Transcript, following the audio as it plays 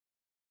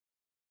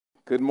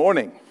Good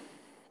morning.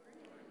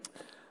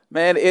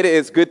 Man, it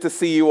is good to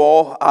see you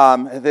all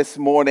this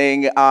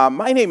morning.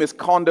 My name is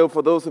Kondo.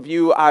 For those of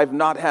you I've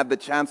not had the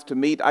chance to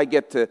meet, I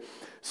get to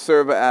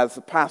serve as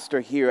a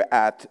pastor here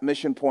at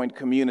Mission Point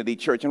Community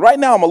Church. And right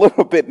now I'm a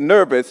little bit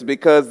nervous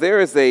because there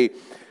is a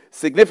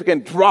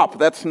significant drop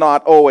that's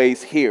not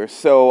always here.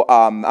 So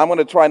I'm going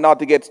to try not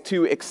to get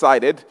too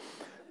excited,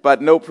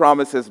 but no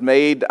promises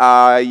made.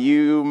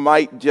 You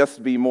might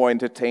just be more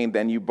entertained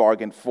than you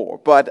bargained for.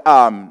 But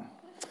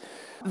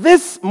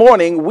this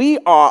morning, we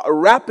are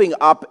wrapping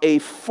up a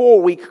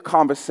 4-week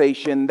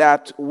conversation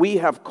that we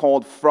have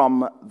called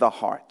From the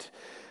Heart.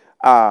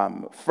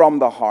 From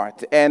the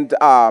Heart. And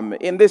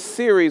in this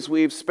series,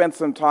 we've spent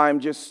some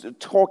time just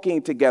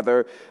talking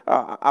together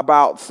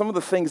about some of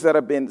the things that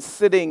have been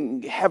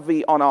sitting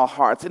heavy on our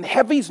hearts. And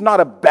heavy's not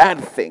a bad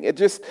thing. It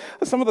just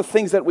some of the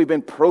things that we've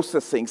been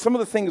processing, some of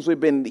the things we've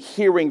been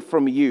hearing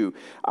from you,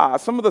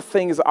 some of the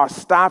things our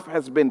staff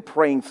has been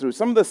praying through,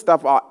 some of the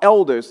stuff our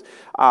elders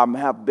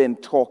have been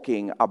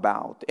talking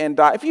about. And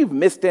if you've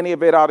missed any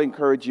of it, I'd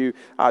encourage you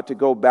to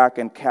go back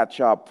and catch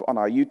up on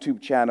our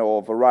YouTube channel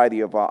or a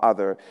variety of our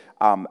other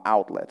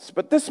outlets.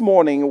 But this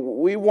morning,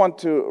 we want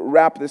to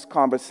wrap this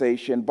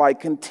conversation by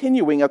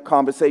continuing a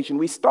conversation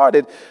we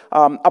started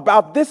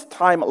about this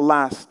time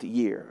last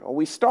year.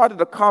 We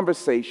started a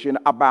conversation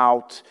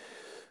about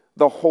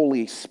the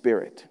Holy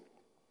Spirit.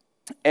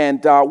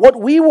 And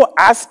what we were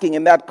asking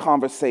in that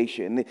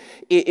conversation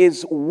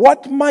is,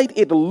 what might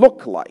it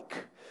look like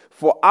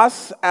for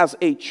us as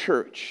a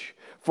church,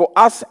 for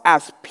us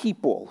as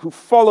people who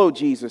follow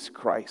Jesus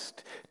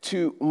Christ,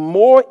 to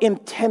more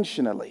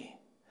intentionally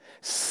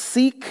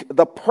seek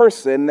the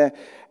person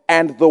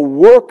and the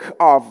work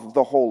of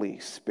the Holy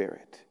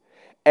Spirit.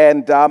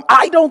 And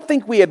I don't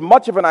think we had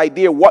much of an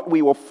idea what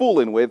we were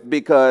fooling with,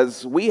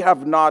 because we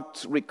have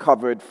not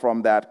recovered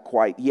from that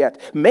quite yet.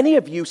 Many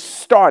of you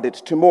started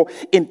to more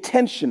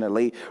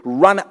intentionally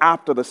run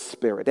after the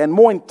Spirit and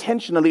more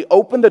intentionally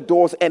open the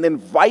doors and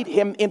invite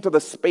Him into the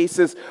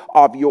spaces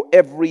of your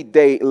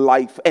everyday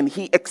life. And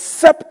He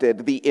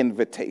accepted the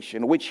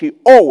invitation, which He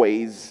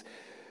always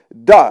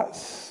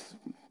does.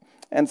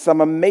 And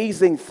some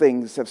amazing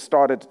things have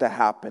started to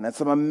happen, and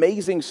some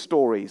amazing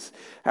stories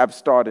have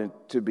started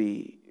to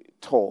be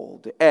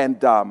told. And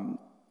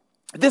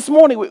this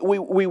morning,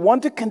 we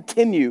want to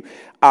continue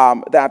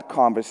that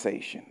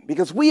conversation,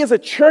 because we as a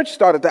church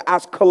started to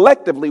ask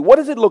collectively, what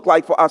does it look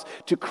like for us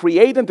to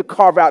create and to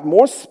carve out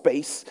more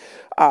space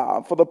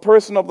for the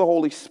person of the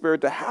Holy Spirit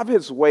to have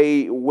His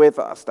way with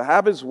us, to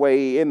have His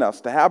way in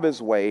us, to have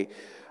His way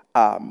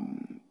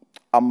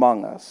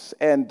among us.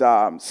 And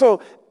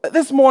so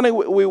this morning,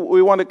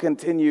 we want to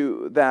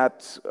continue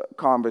that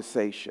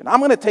conversation. I'm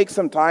going to take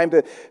some time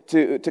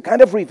to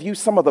kind of review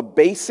some of the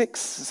basics,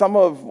 some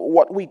of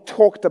what we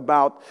talked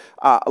about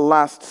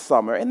last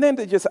summer, and then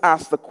to just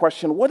ask the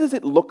question, what does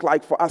it look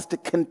like for us to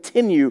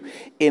continue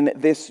in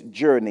this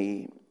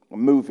journey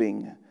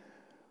moving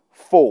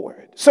forward?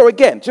 So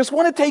again, just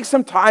want to take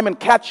some time and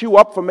catch you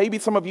up for maybe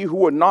some of you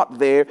who are not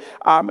there.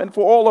 And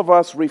for all of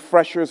us,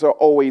 refreshers are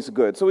always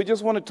good. So we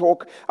just want to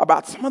talk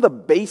about some of the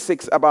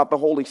basics about the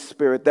Holy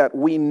Spirit that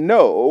we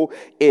know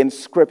in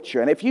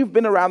Scripture. And if you've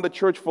been around the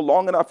church for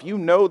long enough, you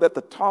know that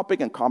the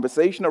topic and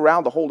conversation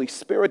around the Holy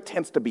Spirit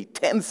tends to be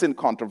tense and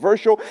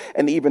controversial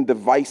and even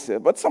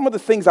divisive. But some of the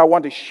things I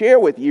want to share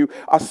with you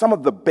are some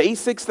of the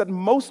basics that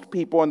most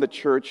people in the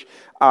church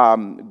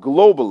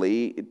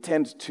globally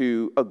tend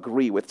to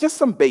agree with. Just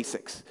some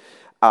basics.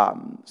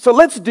 So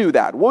let's do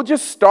that. We'll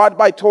just start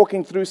by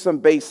talking through some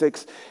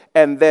basics,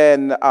 and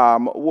then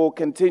we'll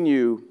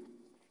continue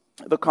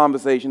the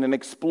conversation and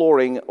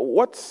exploring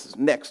what's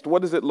next.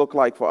 What does it look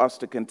like for us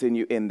to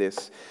continue in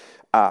this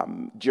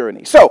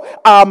journey? So,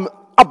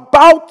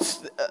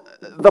 about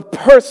the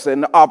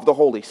person of the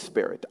Holy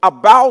Spirit,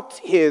 about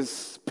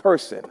His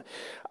person.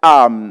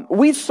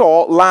 We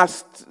saw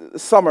last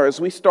summer,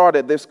 as we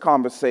started this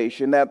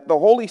conversation, that the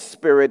Holy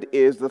Spirit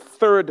is the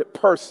third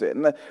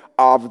person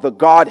of the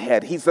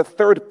Godhead. He's the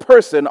third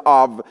person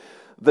of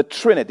the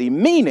Trinity,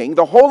 meaning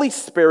the Holy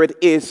Spirit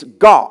is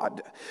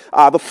God.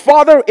 The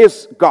Father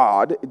is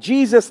God,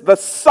 Jesus the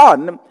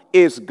Son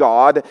is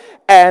God,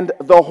 and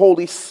the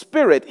Holy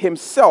Spirit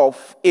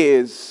Himself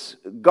is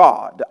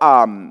God.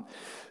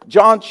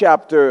 John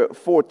chapter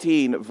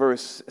 14,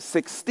 verse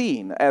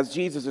 16, as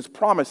Jesus is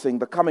promising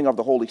the coming of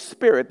the Holy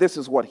Spirit, this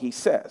is what He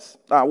says.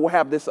 We'll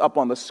have this up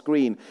on the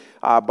screen,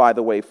 by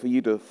the way, for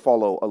you to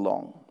follow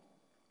along.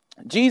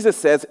 Jesus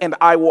says, "And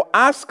I will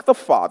ask the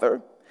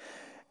Father,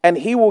 and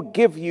He will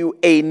give you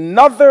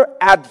another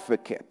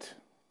advocate."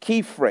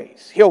 Key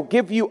phrase. He'll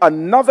give you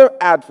another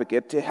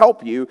advocate to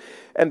help you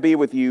and be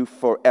with you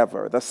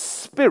forever. The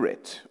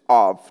Spirit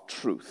of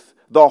truth.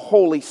 The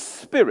Holy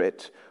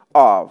Spirit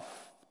of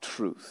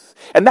truth.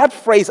 And that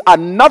phrase,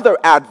 another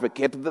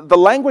advocate, the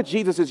language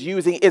Jesus is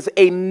using is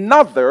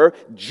another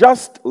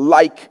just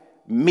like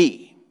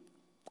me.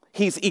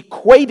 He's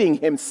equating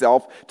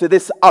Himself to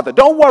this other.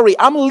 Don't worry,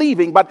 I'm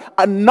leaving, but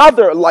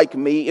another like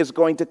me is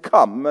going to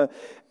come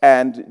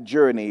and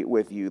journey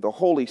with you, the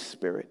Holy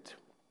Spirit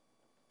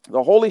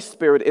The Holy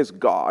Spirit is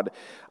God.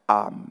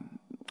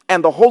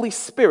 And the Holy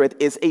Spirit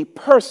is a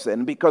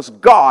person because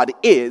God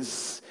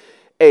is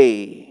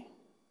a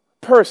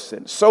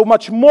person. So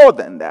much more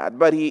than that,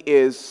 but he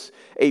is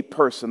a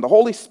person. The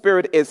Holy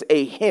Spirit is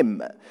a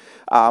him.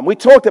 We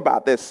talked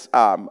about this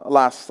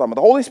last summer.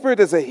 The Holy Spirit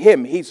is a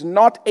him. He's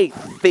not a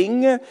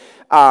thing.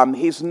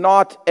 He's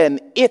not an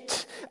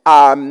it.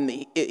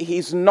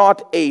 He's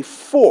not a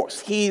force.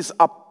 He's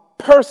a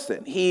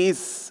person.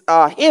 He's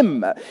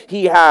him.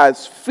 He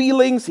has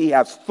feelings. He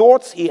has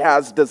thoughts. He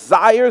has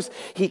desires.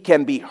 He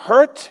can be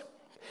hurt.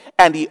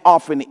 And he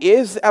often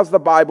is, as the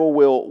Bible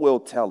will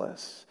tell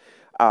us.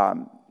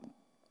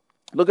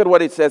 Look at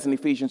what it says in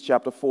Ephesians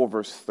chapter 4,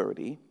 verse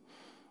 30.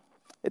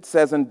 It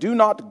says, "And do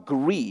not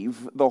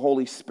grieve the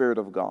Holy Spirit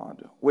of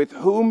God, with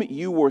whom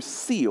you were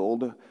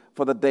sealed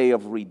for the day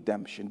of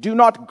redemption." Do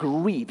not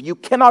grieve. You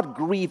cannot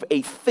grieve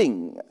a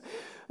thing.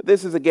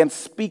 This is again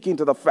speaking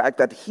to the fact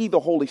that he, the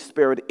Holy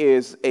Spirit,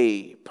 is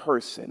a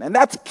person. And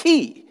that's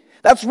key.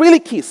 That's really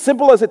key.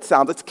 Simple as it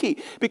sounds, it's key.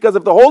 Because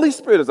if the Holy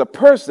Spirit is a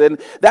person,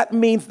 that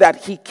means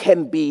that he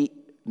can be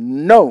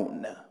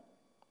known.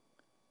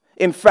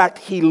 In fact,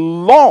 he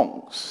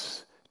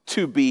longs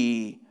to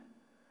be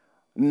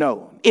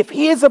known. If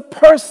he is a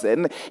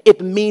person,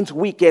 it means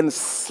we can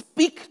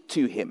speak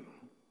to him.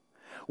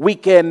 We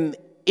can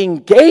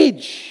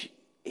engage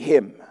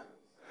him.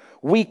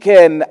 We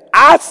can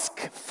ask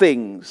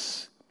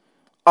things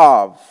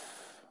of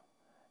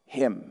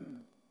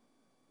him.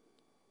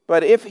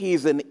 But if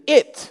he's an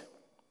it,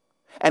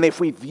 and if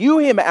we view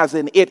him as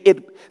an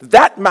it,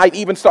 that might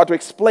even start to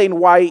explain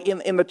why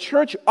in the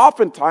church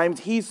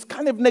oftentimes he's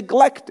kind of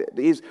neglected.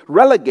 He's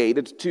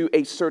relegated to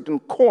a certain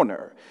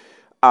corner.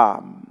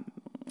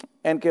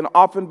 And can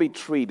often be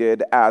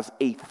treated as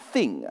a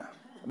thing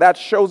that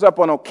shows up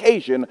on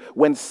occasion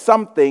when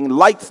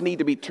lights need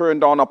to be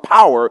turned on, a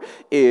power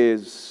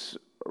is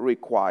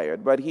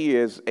required. But he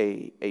is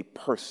a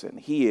person.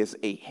 He is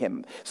a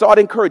him. So I'd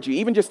encourage you,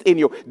 even just in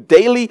your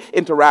daily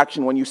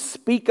interaction, when you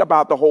speak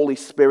about the Holy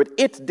Spirit,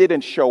 it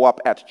didn't show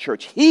up at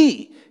church.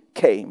 He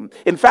came.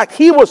 In fact,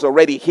 he was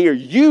already here.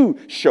 You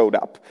showed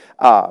up.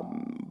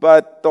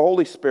 But the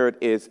Holy Spirit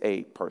is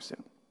a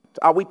person.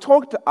 We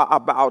talked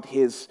about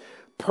his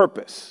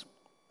purpose.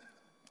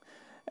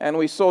 And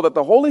we saw that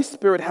the Holy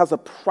Spirit has a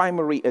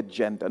primary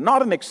agenda,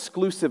 not an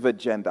exclusive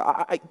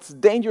agenda. It's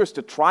dangerous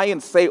to try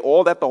and say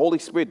all that the Holy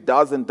Spirit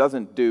does and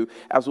doesn't do,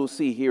 as we'll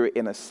see here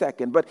in a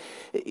second. But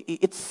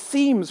it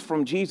seems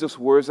from Jesus'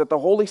 words that the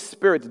Holy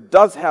Spirit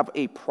does have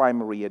a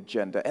primary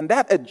agenda. And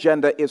that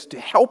agenda is to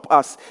help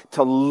us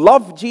to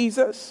love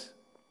Jesus,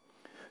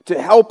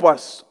 to help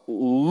us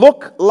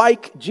look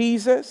like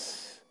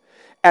Jesus,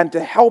 and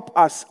to help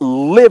us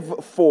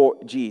live for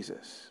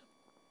Jesus.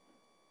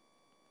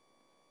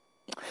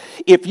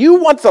 If you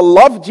want to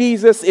love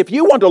Jesus, if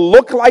you want to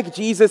look like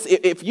Jesus,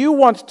 if you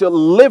want to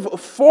live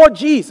for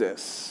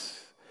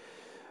Jesus,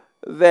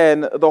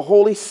 then the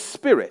Holy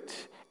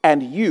Spirit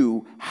and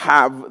you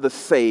have the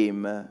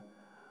same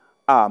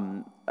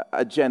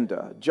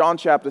agenda. John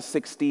chapter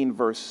 16,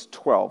 verse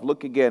 12.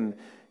 Look again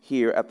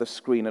here at the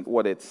screen at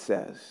what it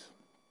says.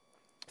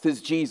 This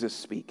is Jesus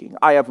speaking.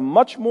 "I have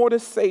much more to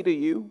say to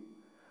you,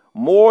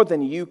 more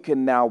than you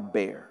can now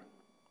bear.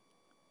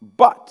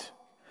 But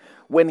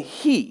when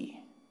he,"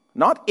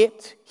 not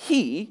it,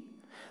 he,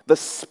 "the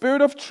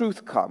Spirit of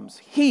truth comes,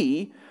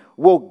 he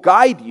will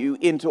guide you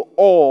into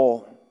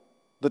all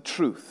the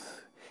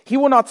truth. He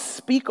will not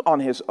speak on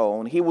his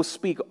own. He will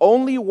speak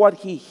only what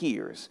he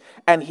hears,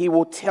 and he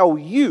will tell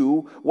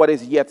you what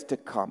is yet to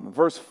come."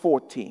 Verse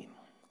 14.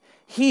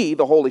 "He,"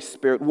 the Holy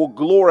Spirit, "will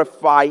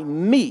glorify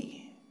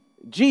me,"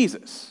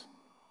 Jesus,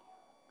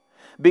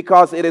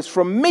 "because it is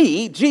from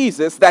me,"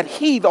 Jesus, "that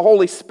he," the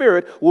Holy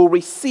Spirit, "will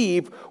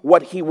receive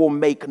what he will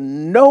make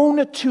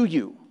known to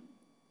you."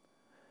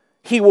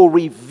 He will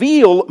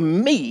reveal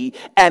me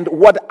and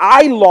what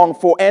I long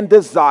for and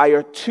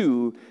desire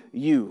to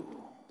you.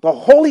 The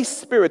Holy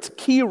Spirit's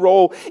key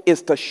role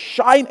is to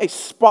shine a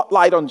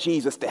spotlight on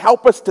Jesus, to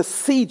help us to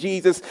see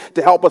Jesus,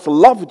 to help us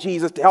love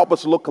Jesus, to help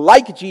us look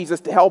like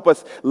Jesus, to help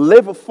us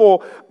live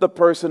for the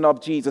person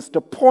of Jesus, to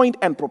point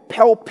and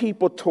propel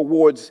people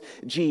towards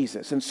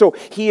Jesus. And so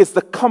he is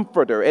the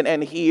comforter,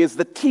 and he is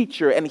the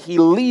teacher, and he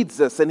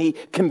leads us, and he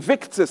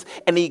convicts us,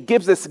 and he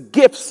gives us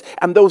gifts,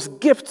 and those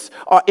gifts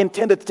are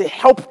intended to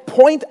help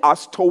point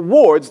us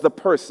towards the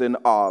person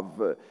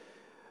of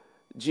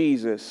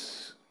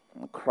Jesus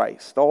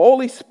Christ. The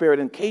Holy Spirit,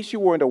 in case you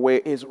weren't aware,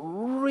 is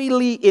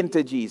really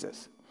into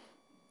Jesus.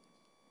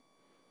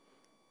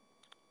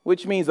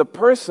 Which means a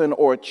person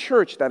or a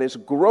church that is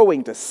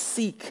growing to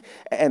seek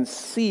and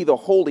see the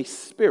Holy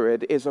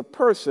Spirit is a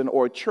person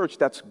or a church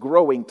that's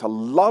growing to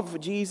love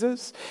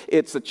Jesus.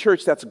 It's a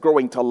church that's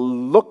growing to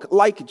look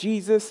like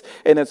Jesus.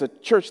 And it's a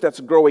church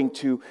that's growing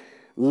to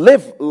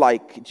live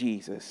like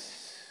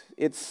Jesus.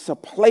 It's a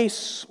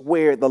place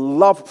where the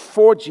love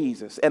for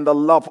Jesus and the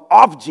love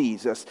of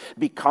Jesus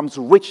becomes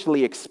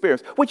richly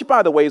experienced, which,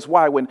 by the way, is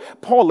why when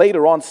Paul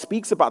later on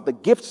speaks about the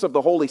gifts of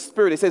the Holy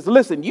Spirit, he says,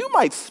 listen, you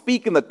might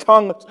speak in the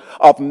tongues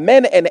of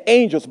men and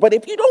angels, but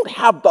if you don't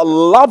have the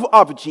love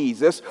of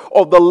Jesus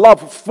or the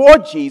love for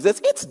Jesus,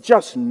 it's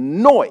just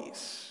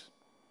noise.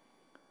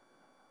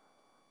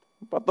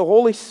 But the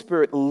Holy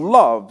Spirit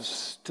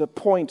loves to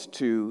point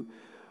to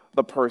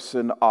the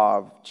person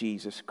of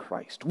Jesus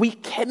Christ. We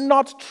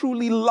cannot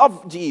truly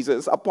love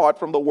Jesus apart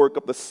from the work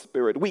of the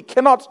Spirit. We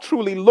cannot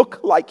truly look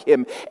like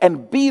him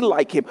and be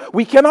like him.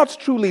 We cannot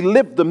truly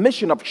live the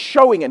mission of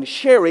showing and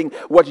sharing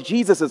what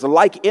Jesus is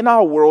like in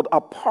our world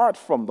apart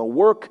from the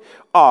work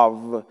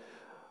of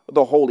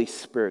the Holy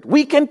Spirit.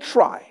 We can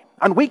try.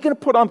 And we can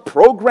put on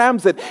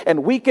programs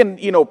and we can,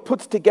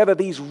 put together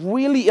these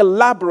really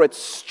elaborate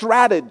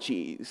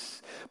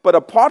strategies. But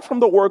apart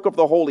from the work of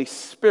the Holy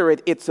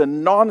Spirit, it's a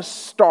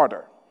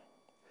non-starter.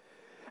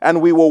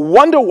 And we will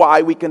wonder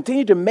why we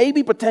continue to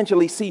maybe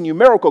potentially see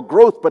numerical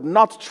growth, but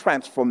not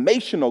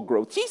transformational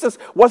growth. Jesus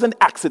wasn't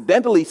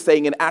accidentally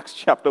saying in Acts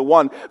chapter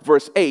 1,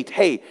 verse 8,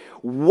 hey,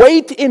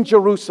 wait in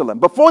Jerusalem.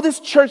 Before this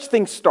church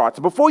thing starts,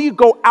 before you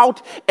go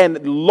out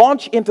and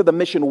launch into the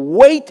mission,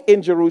 wait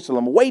in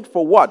Jerusalem. Wait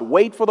for what?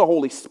 Wait for the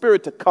Holy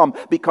Spirit to come,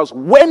 because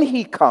when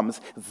he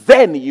comes,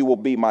 then you will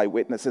be my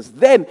witnesses.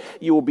 Then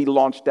you will be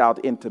launched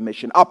out into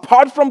mission.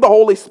 Apart from the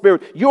Holy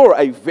Spirit, you're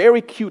a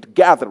very cute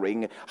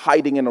gathering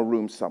hiding in a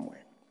room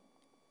somewhere.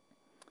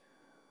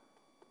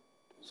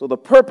 So the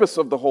purpose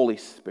of the Holy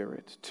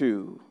Spirit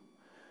to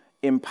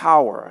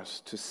empower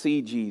us to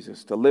see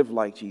Jesus, to live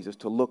like Jesus,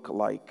 to look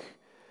like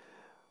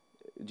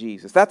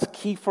Jesus. That's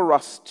key for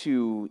us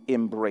to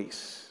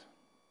embrace,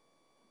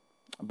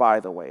 by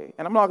the way.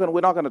 And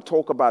we're not going to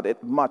talk about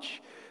it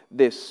much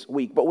this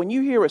week. But when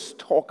you hear us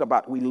talk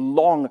about we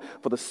long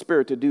for the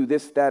Spirit to do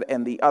this, that,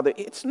 and the other,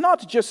 it's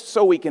not just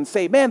so we can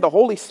say, man, the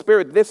Holy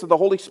Spirit this or the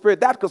Holy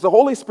Spirit that, because the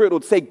Holy Spirit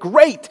would say,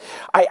 great,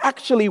 I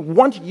actually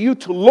want you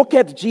to look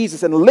at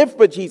Jesus and live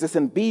for Jesus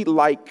and be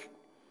like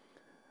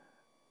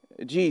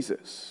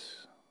Jesus.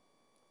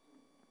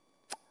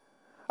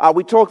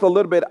 We talked a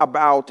little bit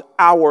about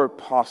our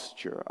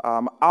posture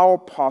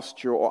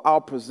or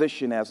our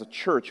position as a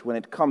church when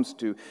it comes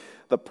to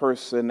the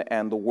person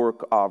and the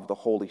work of the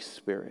Holy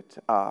Spirit.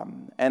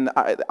 And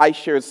I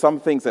shared some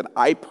things that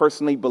I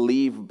personally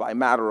believe by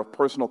matter of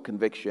personal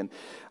conviction,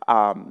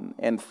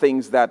 and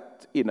things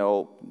that,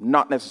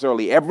 not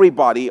necessarily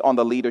everybody on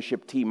the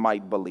leadership team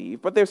might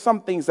believe, but there's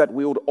some things that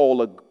we would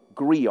all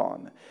agree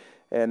on.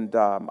 And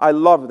I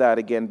love that,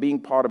 again, being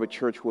part of a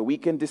church where we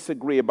can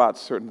disagree about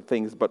certain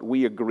things, but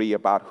we agree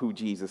about who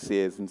Jesus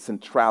is and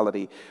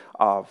centrality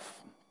of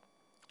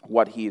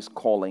what he is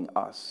calling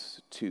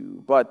us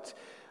to. But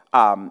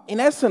in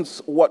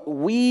essence, what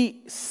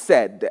we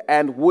said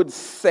and would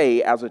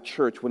say as a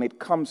church when it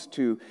comes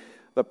to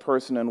the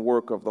person and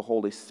work of the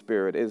Holy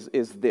Spirit is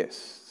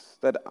this,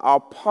 that our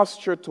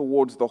posture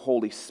towards the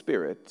Holy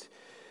Spirit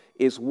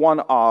is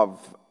one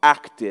of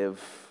active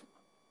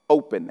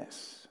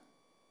openness.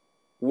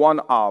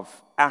 One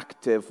of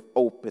active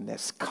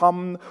openness.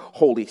 Come,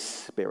 Holy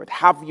Spirit,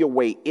 have your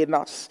way in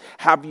us,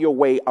 have your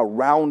way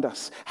around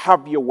us,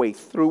 have your way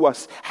through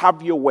us,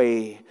 have your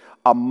way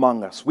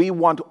among us. We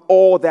want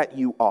all that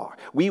you are.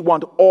 We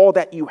want all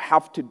that you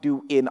have to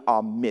do in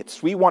our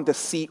midst. We want to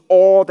see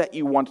all that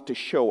you want to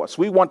show us.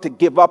 We want to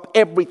give up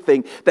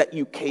everything that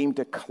you came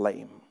to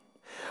claim.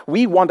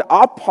 We want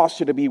our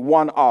posture to be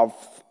one of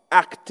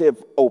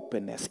active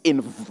openness,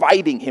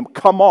 inviting him.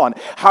 Come on,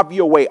 have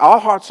your way. Our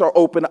hearts are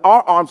open,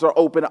 our arms are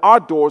open, our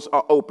doors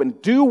are open.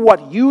 Do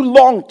what you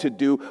long to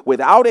do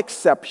without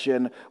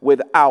exception,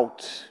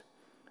 without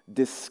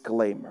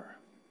disclaimer.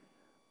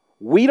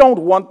 We don't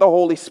want the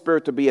Holy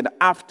Spirit to be an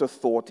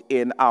afterthought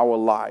in our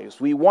lives.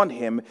 We want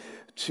him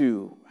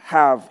to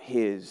have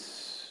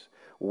his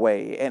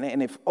way.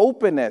 And if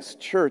openness,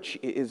 church,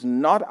 is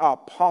not our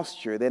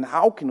posture, then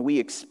how can we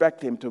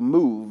expect him to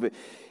move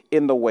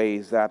in the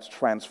ways that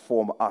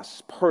transform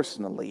us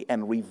personally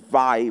and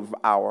revive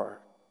our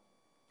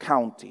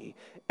county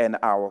and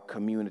our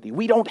community?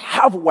 We don't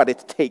have what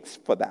it takes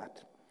for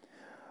that.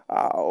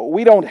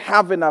 We don't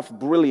have enough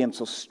brilliance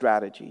or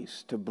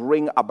strategies to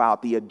bring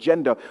about the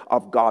agenda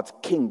of God's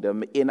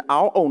kingdom in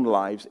our own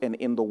lives and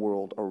in the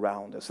world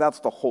around us. That's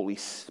the Holy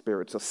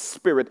Spirit. It's the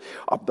Spirit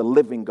of the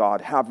living God.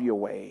 Have your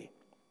way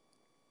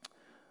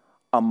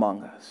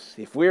among us.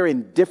 If we're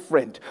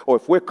indifferent or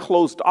if we're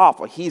closed off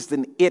or he's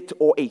an it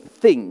or a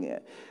thing,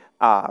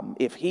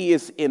 if he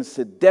is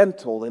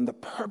incidental, then the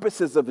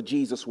purposes of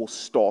Jesus will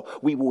stall.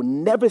 We will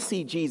never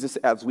see Jesus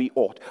as we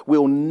ought.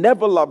 We'll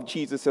never love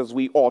Jesus as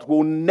we ought.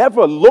 We'll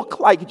never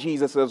look like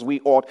Jesus as we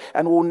ought.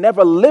 And we'll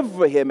never live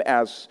for him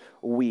as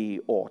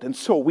we ought. And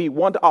so we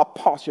want our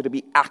posture to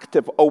be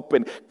active,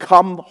 open.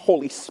 Come,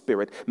 Holy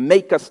Spirit,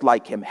 make us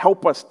like him.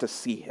 Help us to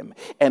see him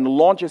and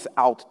launch us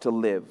out to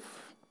live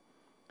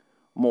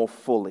more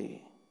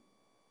fully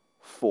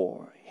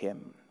for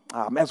him.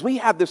 As we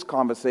had this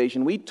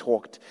conversation, we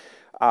talked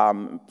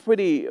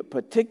pretty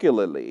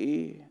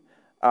particularly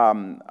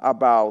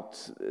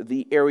about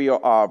the area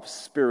of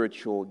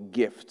spiritual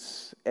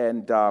gifts.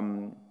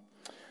 And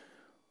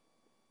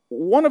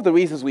one of the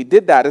reasons we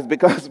did that is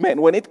because, man,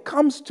 when it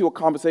comes to a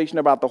conversation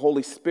about the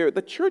Holy Spirit,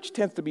 the church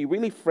tends to be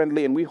really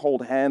friendly and we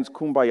hold hands,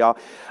 kumbaya,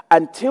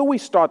 until we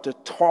start to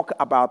talk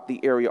about the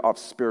area of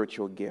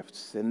spiritual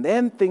gifts. And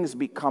then things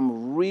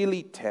become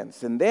really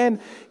tense. And then,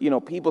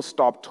 people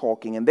stop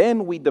talking. And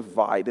then we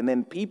divide. And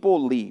then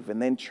people leave. And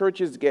then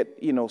churches get,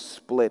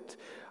 split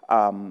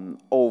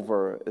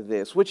over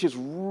this, which is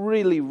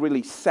really,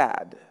 really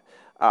sad.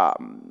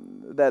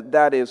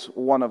 That is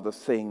one of the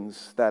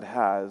things that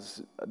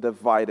has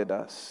divided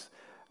us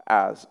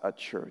as a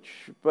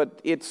church.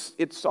 But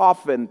it's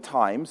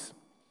oftentimes,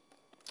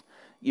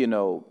 we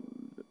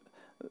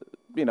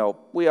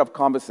have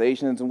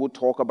conversations and we'll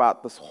talk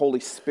about the Holy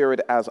Spirit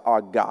as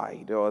our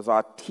guide or as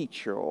our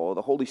teacher, or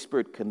the Holy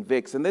Spirit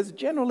convicts, and there's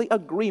generally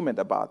agreement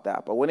about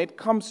that. But when it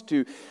comes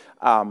to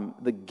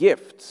the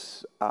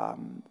gifts,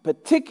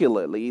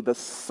 particularly the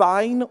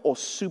sign or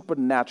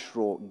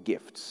supernatural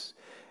gifts,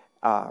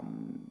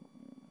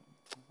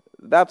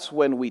 that's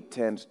when we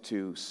tend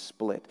to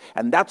split.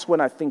 And that's when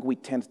I think we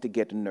tend to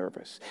get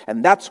nervous.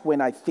 And that's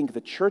when I think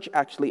the church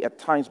actually at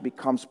times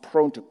becomes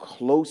prone to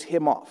close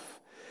him off.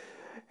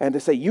 And to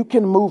say, you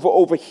can move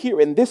over here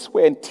in this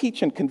way and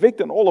teach and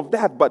convict and all of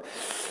that. But,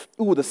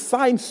 the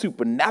signs,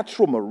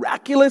 supernatural,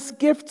 miraculous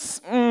gifts,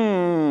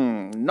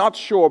 not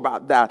sure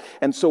about that.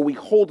 And so we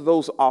hold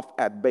those off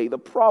at bay. The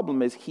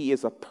problem is he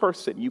is a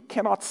person. You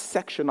cannot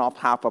section off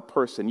half a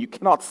person. You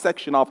cannot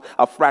section off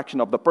a fraction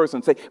of the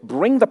person. Say,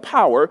 bring the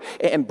power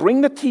and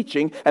bring the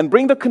teaching and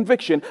bring the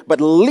conviction, but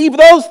leave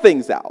those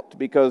things out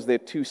because they're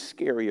too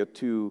scary or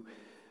too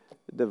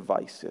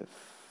divisive.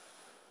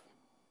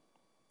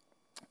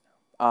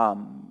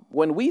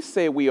 When we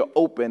say we are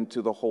open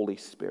to the Holy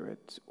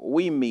Spirit,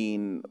 we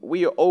mean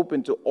we are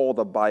open to all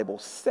the Bible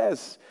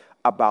says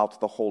about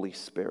the Holy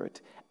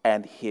Spirit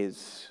and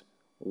his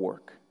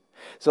work.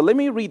 So let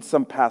me read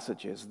some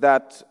passages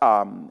that,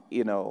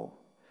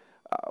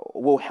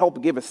 will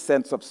help give a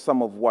sense of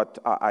some of what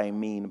I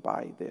mean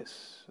by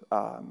this.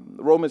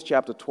 Romans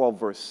chapter 12,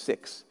 verse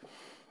 6.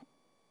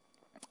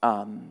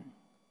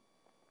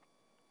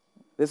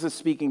 This is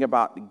speaking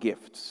about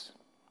gifts.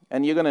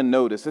 And you're going to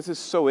notice, this is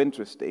so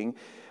interesting,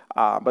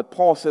 but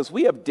Paul says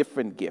we have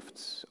different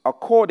gifts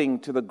according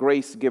to the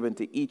grace given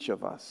to each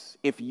of us.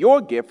 If your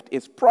gift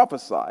is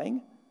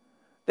prophesying,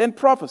 then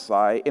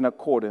prophesy in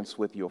accordance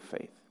with your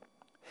faith.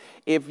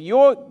 If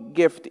your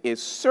gift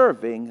is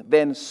serving,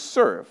 then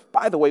serve.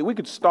 By the way, we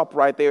could stop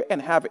right there and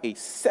have a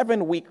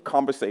 7-week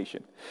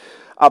conversation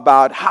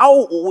about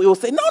how we'll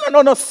say,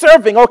 no,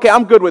 serving. Okay,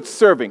 I'm good with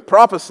serving.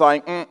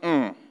 Prophesying,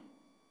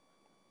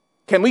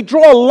 Can we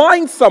draw a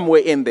line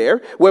somewhere in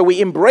there where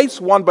we embrace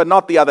one but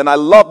not the other? And I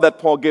love that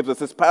Paul gives us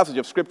this passage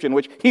of Scripture in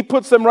which he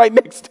puts them right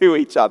next to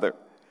each other.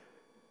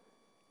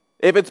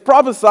 If it's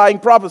prophesying,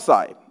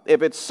 prophesy.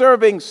 If it's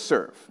serving,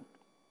 serve.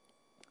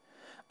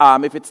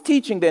 If it's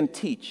teaching, then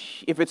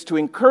teach. If it's to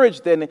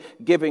encourage, then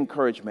give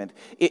encouragement.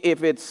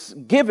 If it's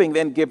giving,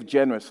 then give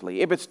generously.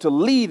 If it's to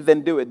lead,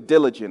 then do it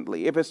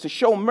diligently. If it's to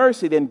show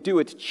mercy, then do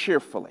it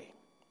cheerfully.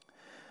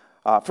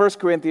 1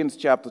 Corinthians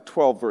chapter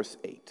 12, verse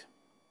 8.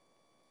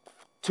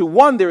 To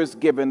one there is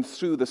given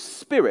through the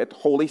Spirit,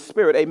 Holy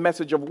Spirit, a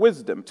message of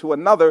wisdom. To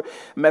another,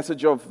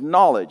 message of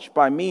knowledge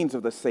by means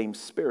of the same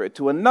Spirit.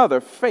 To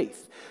another,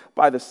 faith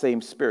by the same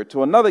Spirit.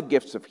 To another,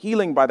 gifts of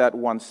healing by that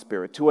one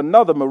Spirit. To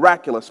another,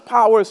 miraculous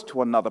powers.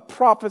 To another,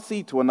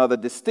 prophecy. To another,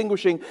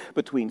 distinguishing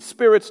between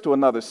spirits. To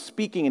another,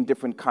 speaking in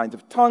different kinds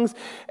of tongues.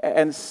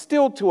 And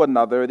still to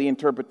another, the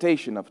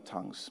interpretation of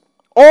tongues.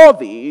 All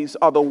these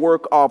are the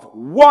work of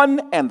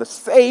one and the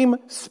same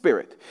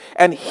Spirit.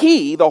 And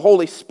He, the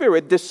Holy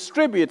Spirit,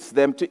 distributes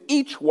them to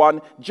each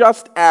one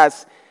just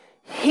as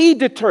He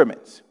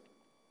determines.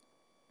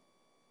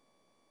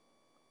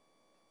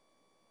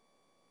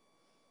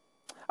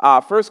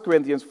 1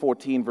 Corinthians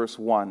 14, verse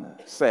 1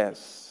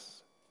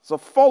 says, so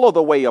follow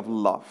the way of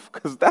love,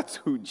 because that's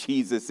who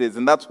Jesus is,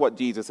 and that's what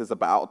Jesus is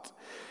about.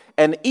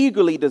 And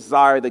eagerly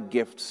desire the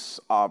gifts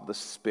of the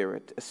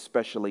Spirit,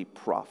 especially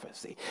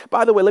prophecy.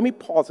 By the way, let me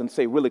pause and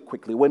say really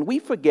quickly, when we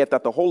forget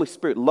that the Holy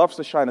Spirit loves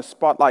to shine a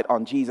spotlight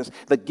on Jesus,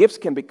 the gifts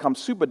can become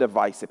super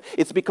divisive.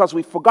 It's because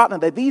we've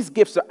forgotten that these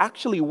gifts are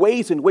actually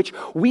ways in which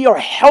we are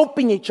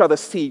helping each other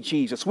see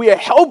Jesus. We are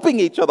helping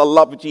each other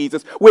love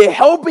Jesus. We're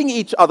helping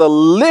each other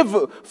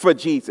live for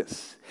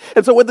Jesus.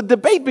 And so when the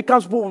debate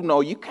becomes, well, no,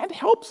 you can't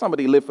help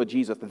somebody live for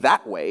Jesus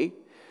that way,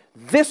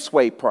 this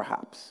way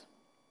perhaps.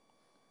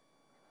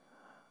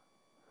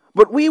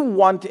 But we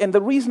want, and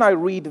the reason I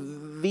read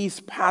these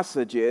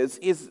passages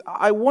is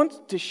I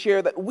want to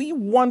share that we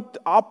want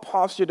our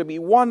posture to be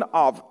one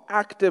of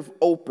active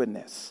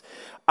openness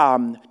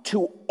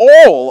to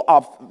all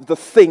of the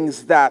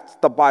things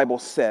that the Bible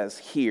says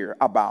here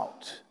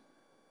about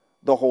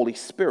the Holy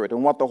Spirit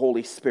and what the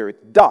Holy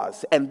Spirit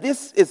does. And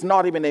this is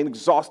not even an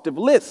exhaustive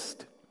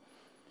list.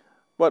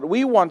 But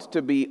we want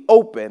to be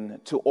open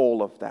to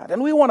all of that.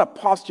 And we want a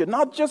posture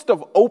not just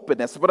of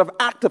openness, but of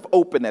active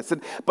openness.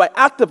 And by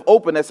active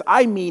openness,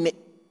 I mean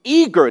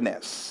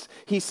eagerness.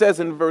 He says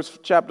in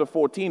chapter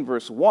 14,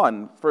 verse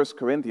 1, 1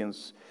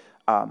 Corinthians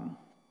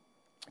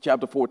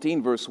chapter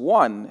 14, verse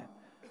 1,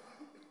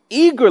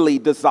 eagerly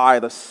desire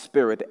the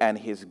Spirit and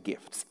his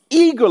gifts.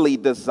 Eagerly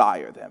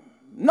desire them.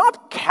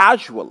 Not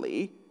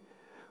casually.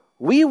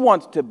 We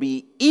want to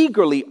be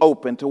eagerly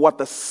open to what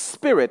the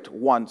Spirit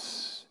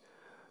wants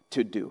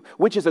to do,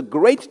 which is a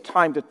great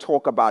time to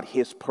talk about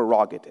his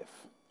prerogative.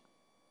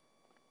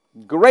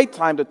 Great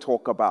time to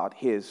talk about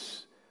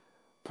his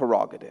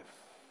prerogative.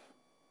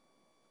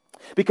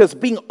 Because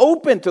being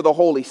open to the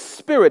Holy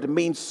Spirit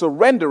means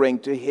surrendering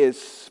to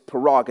his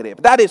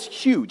prerogative. That is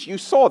huge. You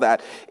saw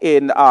that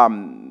in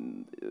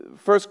 1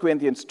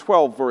 Corinthians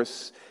 12,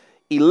 verse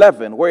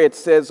 11, where it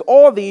says,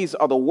 all these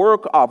are the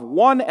work of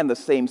one and the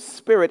same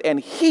Spirit, and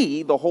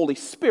he, the Holy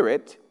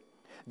Spirit,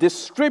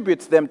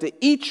 distributes them to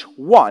each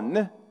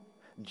one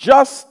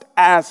just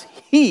as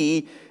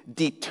he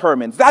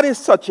determines. That is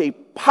such a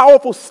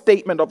powerful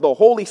statement of the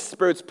Holy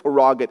Spirit's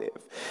prerogative.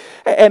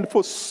 And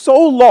for so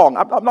long,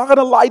 I'm not going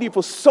to lie to you,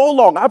 for so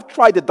long I've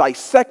tried to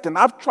dissect and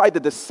I've tried to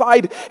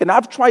decide and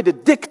I've tried to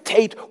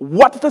dictate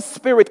what the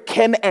Spirit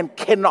can and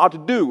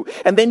cannot do.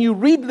 And then you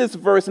read this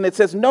verse and it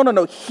says,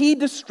 no, he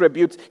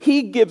distributes,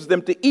 he gives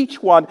them to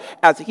each one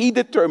as he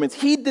determines.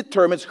 He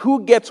determines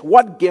who gets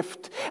what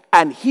gift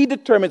and he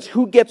determines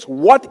who gets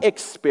what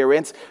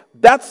experience.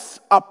 That's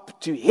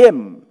up to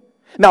him.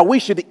 Now, we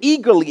should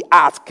eagerly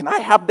ask, can I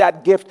have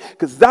that gift?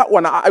 Because that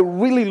one, I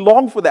really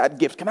long for that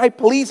gift. Can I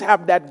please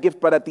have that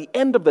gift? But at the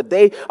end of the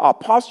day, our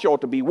posture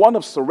ought to be one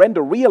of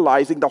surrender,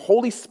 realizing the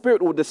Holy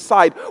Spirit will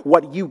decide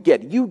what you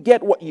get. You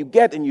get what you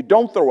get, and you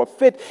don't throw a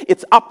fit.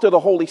 It's up to the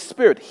Holy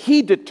Spirit.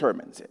 He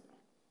determines it.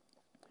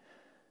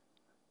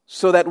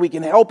 So that we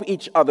can help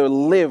each other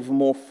live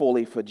more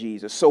fully for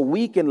Jesus. So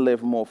we can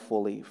live more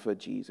fully for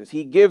Jesus.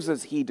 He gives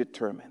as he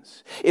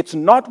determines. It's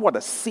not what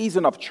a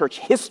season of church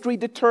history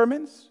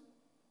determines.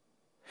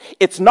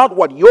 It's not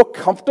what you're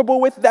comfortable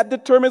with that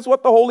determines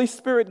what the Holy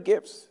Spirit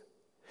gives.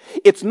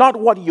 It's not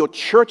what your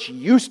church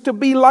used to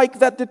be like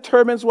that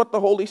determines what the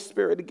Holy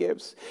Spirit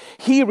gives.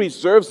 He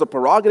reserves the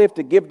prerogative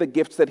to give the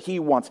gifts that he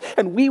wants.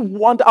 And we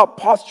want our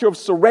posture of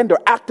surrender,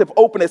 active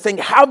openness, saying,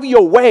 have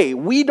your way.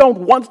 We don't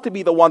want to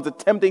be the ones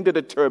attempting to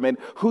determine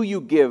who you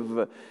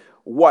give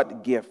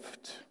what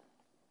gift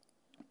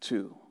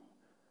to.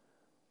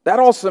 That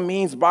also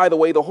means, by the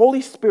way, the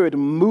Holy Spirit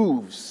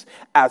moves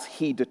as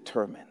he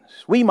determines.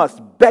 We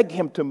must beg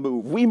him to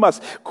move. We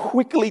must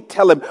quickly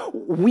tell him,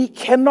 we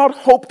cannot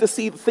hope to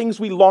see the things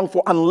we long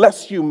for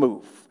unless you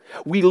move.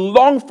 We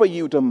long for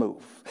you to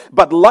move.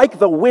 But like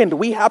the wind,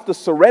 we have to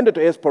surrender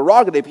to his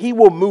prerogative. He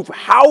will move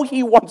how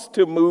he wants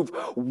to move,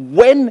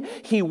 when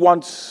he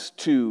wants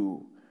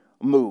to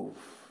move.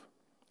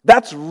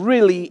 That's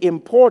really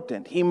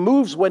important. He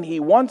moves when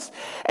he wants,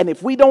 and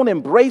if we don't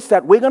embrace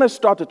that, we're going to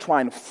start to try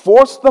and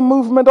force the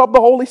movement of the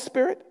Holy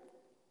Spirit.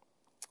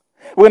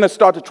 We're going to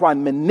start to try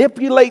and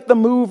manipulate the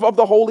move of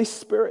the Holy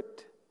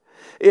Spirit.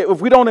 If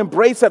we don't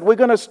embrace that, we're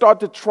going to start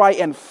to try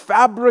and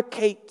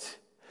fabricate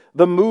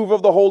the move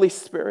of the Holy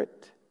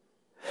Spirit.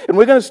 And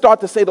we're going to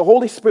start to say, the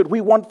Holy Spirit, we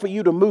want for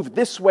you to move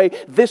this way,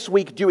 this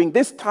week, during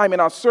this time in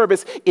our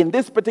service, in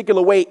this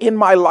particular way in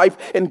my life,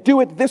 and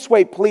do it this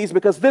way, please,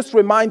 because this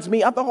reminds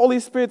me, and the Holy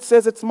Spirit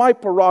says it's my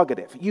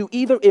prerogative. You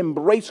either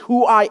embrace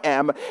who I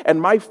am and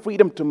my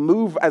freedom to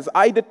move as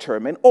I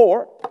determine,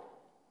 or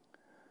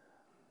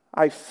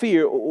I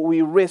fear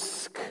we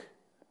risk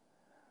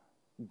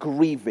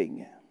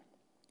grieving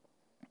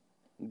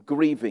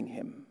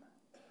him.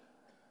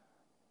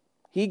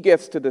 He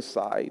gets to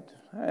decide.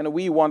 And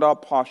we want our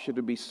posture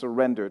to be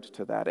surrendered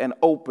to that and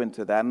open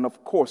to that. And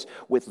of course,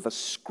 with the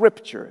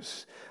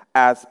scriptures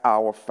as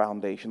our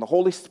foundation. The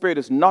Holy Spirit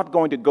is not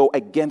going to go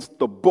against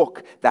the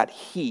book that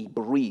he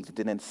breathed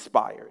and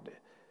inspired.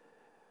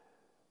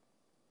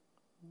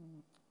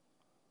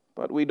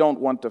 But we don't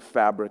want to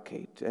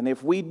fabricate. And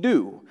if we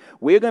do,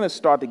 we're going to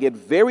start to get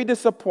very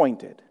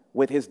disappointed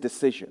with his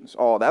decisions.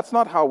 Oh, that's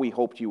not how we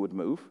hoped you would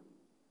move.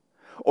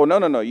 Oh,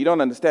 no, you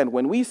don't understand.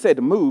 When we said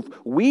move,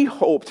 we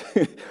hoped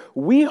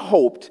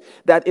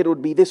that it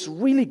would be this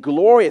really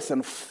glorious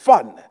and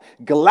fun,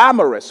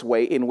 glamorous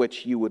way in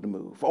which you would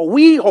move. Or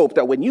we hoped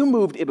that when you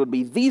moved, it would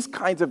be these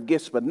kinds of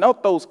gifts, but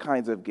not those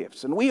kinds of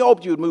gifts. And we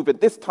hoped you would move at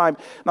this time,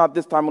 not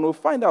this time, and we'll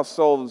find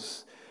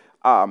ourselves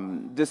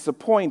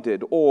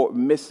disappointed or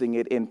missing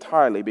it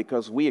entirely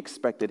because we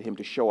expected him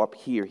to show up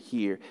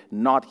here,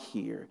 not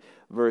here,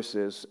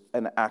 versus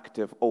an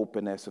active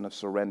openness and a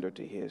surrender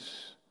to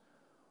his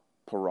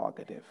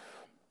prerogative.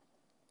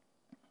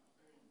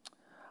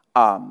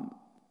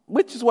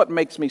 Which is what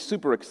makes me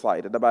super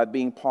excited about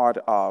being part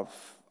of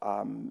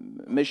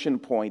Mission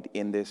Point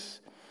in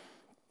this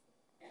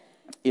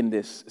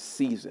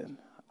season.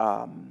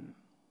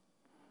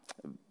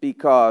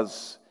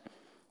 Because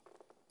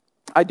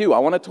I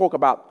want to talk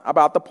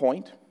about the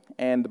point,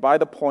 and by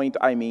the point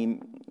I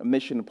mean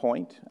Mission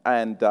Point.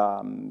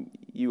 And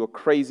you were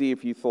crazy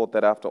if you thought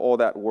that after all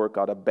that work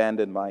I'd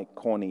abandon my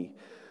corny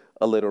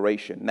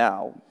alliteration.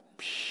 Now,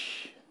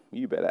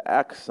 you better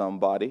ask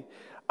somebody.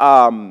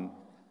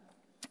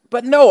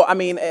 But no, I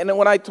mean, and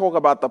when I talk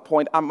about the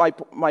point,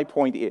 my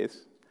point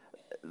is,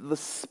 the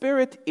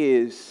Spirit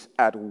is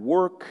at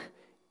work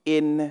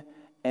in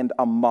and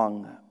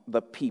among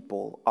the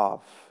people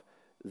of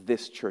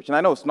this church. And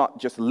I know it's not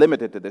just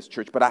limited to this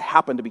church, but I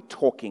happen to be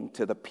talking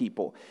to the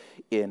people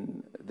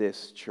in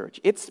this church.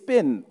 It's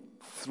been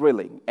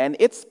thrilling, and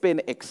it's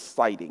been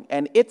exciting,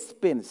 and it's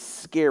been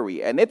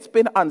scary, and it's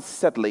been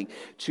unsettling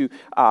to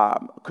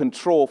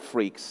control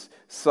freaks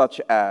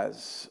such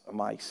as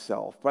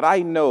myself. But I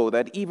know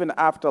that even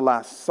after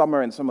last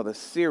summer and some of the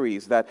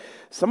series, that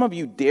some of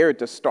you dared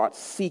to start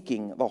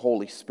seeking the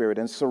Holy Spirit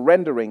and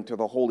surrendering to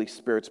the Holy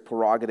Spirit's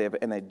prerogative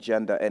and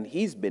agenda, and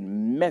He's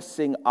been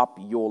messing up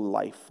your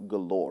life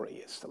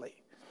gloriously.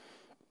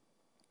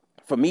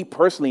 For me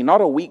personally, not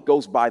a week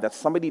goes by that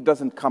somebody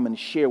doesn't come and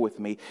share with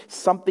me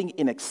something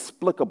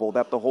inexplicable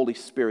that the Holy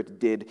Spirit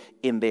did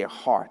in their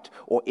heart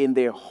or in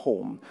their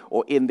home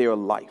or in their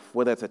life,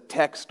 whether it's a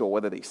text or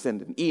whether they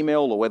send an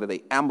email or whether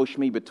they ambush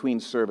me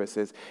between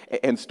services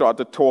and start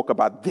to talk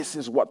about this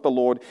is what the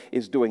Lord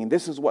is doing and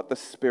this is what the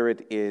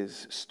Spirit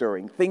is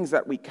stirring, things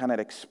that we cannot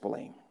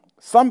explain.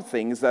 Some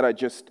things that are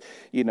just,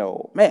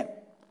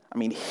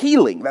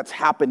 healing that's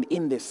happened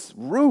in this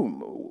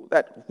room,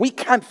 that we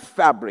can't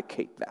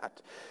fabricate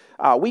that.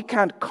 We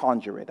can't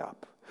conjure it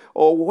up.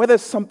 Or whether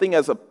something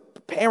as a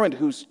parent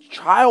whose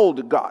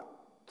child got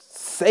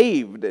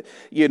saved,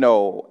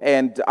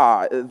 and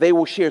they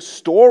will share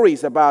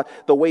stories about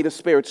the way the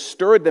Spirit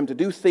stirred them to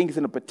do things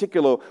in a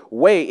particular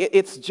way.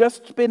 It's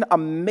just been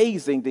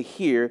amazing to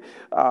hear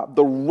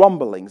the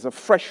rumblings, the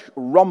fresh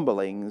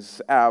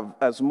rumblings,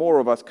 as more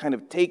of us kind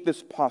of take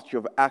this posture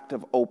of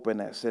active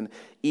openness and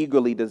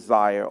eagerly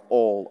desire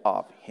all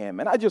of Him.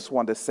 And I just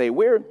want to say,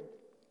 we're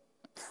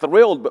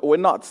thrilled, but we're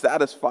not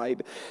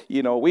satisfied.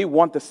 We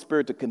want the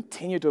Spirit to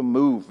continue to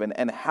move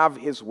and have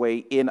His way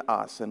in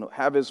us and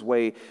have His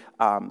way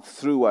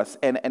through us.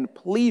 And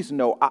please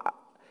know,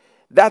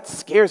 that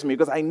scares me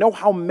because I know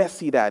how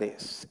messy that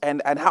is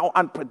and how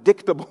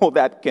unpredictable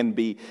that can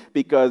be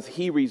because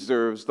He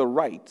reserves the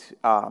right.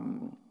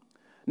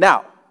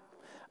 Now,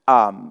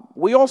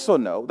 we also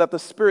know that the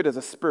Spirit is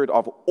a spirit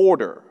of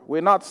order.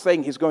 We're not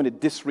saying He's going to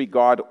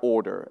disregard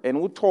order. And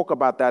we'll talk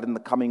about that in the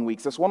coming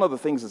weeks. That's one of the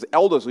things as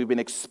elders we've been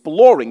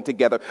exploring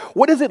together.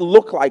 What does it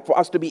look like for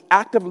us to be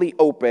actively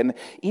open,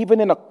 even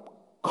in a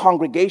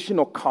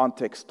congregational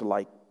context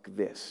like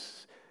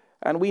this?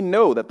 And we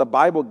know that the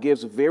Bible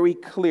gives very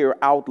clear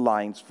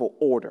outlines for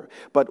order.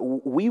 But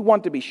we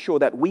want to be sure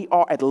that we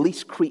are at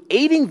least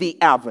creating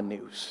the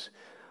avenues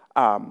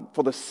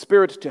for the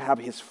Spirit to have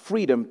His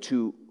freedom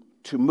to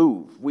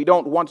move. We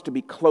don't want to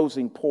be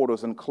closing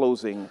portals and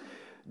closing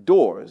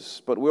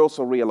doors, but we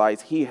also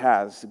realize He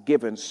has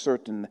given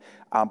certain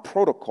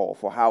protocol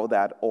for how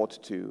that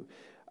ought to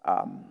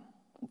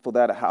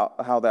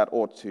how that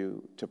ought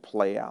to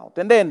play out.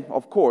 And then,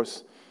 of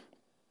course,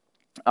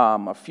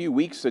 a few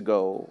weeks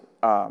ago,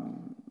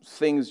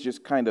 things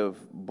just kind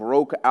of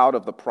broke out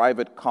of the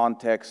private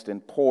context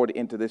and poured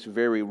into this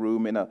very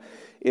room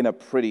in a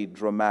pretty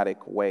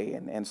dramatic way.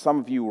 And some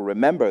of you will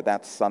remember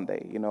that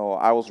Sunday.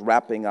 I was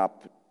wrapping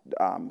up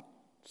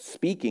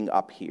speaking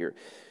up here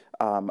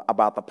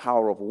about the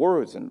power of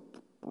words, and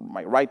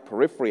my right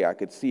periphery, I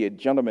could see a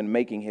gentleman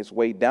making his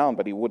way down,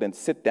 but he wouldn't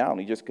sit down.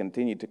 He just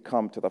continued to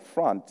come to the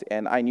front,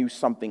 and I knew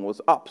something was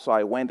up, so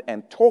I went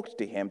and talked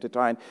to him to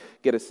try and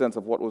get a sense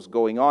of what was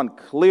going on.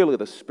 Clearly,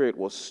 the Spirit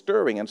was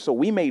stirring, and so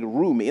we made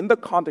room in the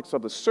context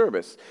of the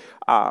service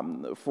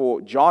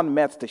for John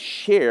Metz to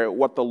share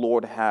what the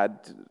Lord had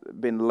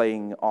been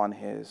laying on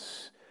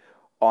his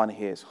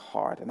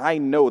heart, and I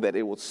know that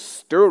it was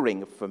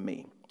stirring for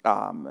me.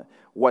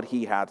 What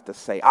he had to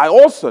say. I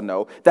also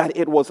know that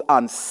it was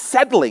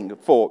unsettling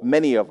for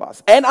many of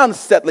us and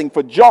unsettling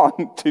for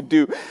John to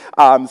do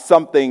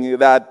something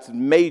that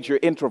major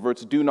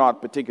introverts do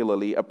not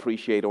particularly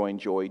appreciate or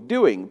enjoy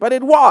doing. But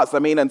it was.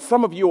 And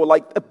some of you were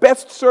like, the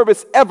best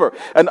service ever.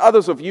 And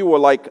others of you were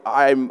like,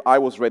 I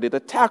was ready to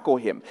tackle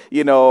him,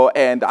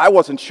 and I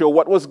wasn't sure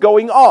what was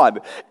going on.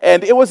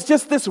 And it was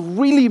just this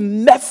really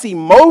messy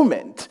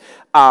moment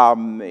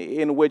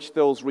in which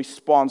there was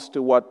response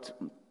to what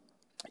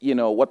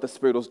the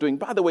Spirit was doing.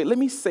 By the way, let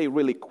me say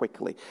really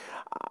quickly,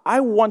 I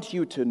want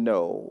you to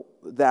know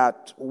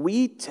that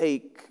we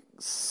take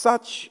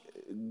such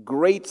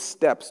great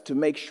steps to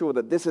make sure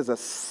that this is a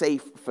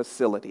safe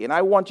facility. And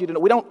I want you to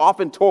know, we don't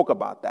often talk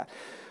about that,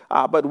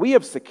 but we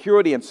have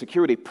security and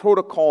security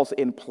protocols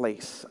in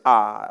place.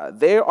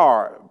 There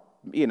are,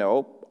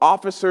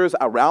 officers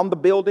around the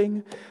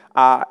building,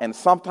 and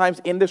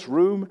sometimes in this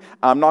room.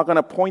 I'm not going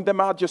to point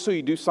them out just so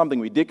you do something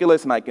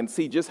ridiculous and I can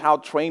see just how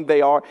trained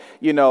they are,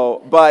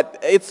 But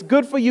it's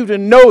good for you to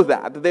know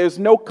that. There's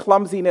no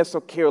clumsiness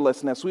or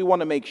carelessness. We want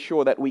to make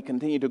sure that we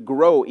continue to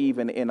grow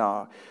even in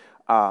our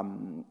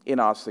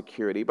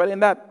security. But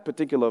in that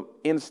particular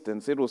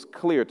instance, it was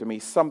clear to me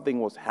something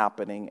was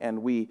happening,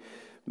 and we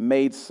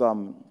made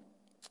some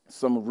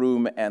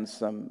room and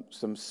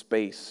some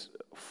space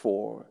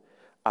for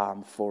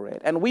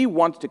it. And we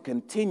want to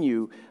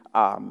continue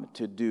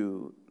to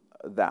do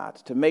that,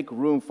 to make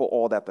room for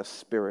all that the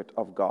Spirit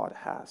of God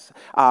has.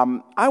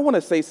 I want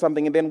to say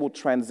something, and then we'll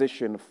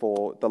transition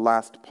for the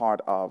last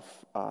part of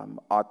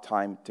our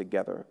time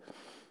together.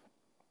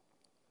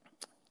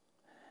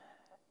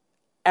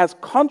 As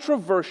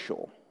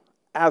controversial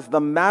as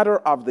the matter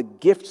of the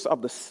gifts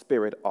of the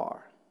Spirit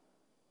are,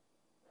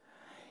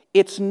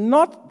 it's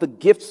not the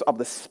gifts of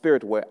the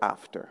Spirit we're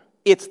after.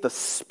 It's the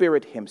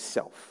Spirit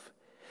himself,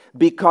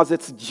 because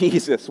it's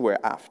Jesus we're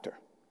after.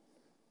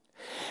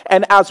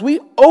 And as we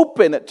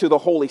open to the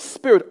Holy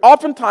Spirit,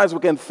 oftentimes we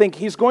can think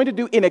he's going to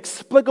do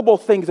inexplicable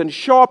things and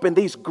show up in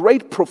these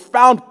great,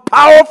 profound,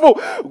 powerful,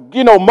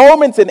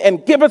 moments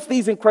and give us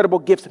these incredible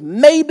gifts.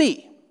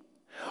 Maybe.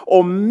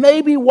 Or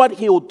maybe what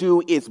he'll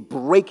do is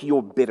break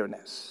your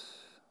bitterness.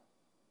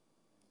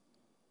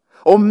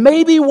 Or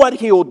maybe what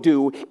he'll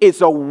do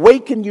is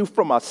awaken you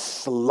from a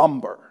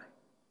slumber.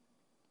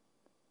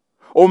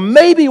 Or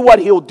maybe what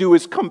he'll do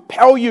is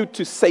compel you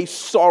to say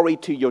sorry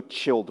to your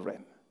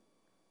children.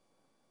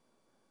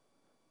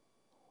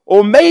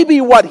 Or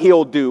maybe what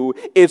he'll do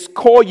is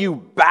call you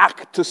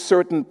back to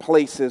certain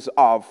places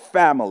of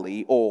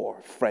family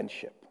or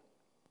friendship.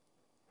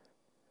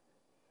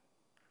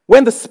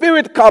 When the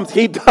Spirit comes,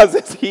 he does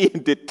as he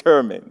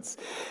determines.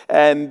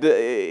 And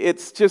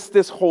it's just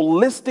this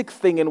holistic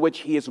thing in which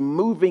he is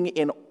moving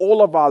in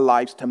all of our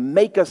lives to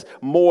make us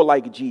more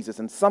like Jesus.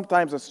 And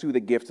sometimes that's through the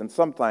gifts, and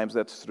sometimes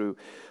that's through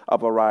a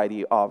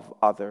variety of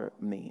other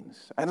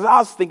means. And as I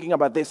was thinking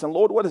about this, and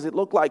Lord, what does it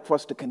look like for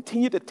us to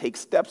continue to take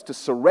steps to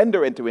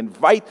surrender and to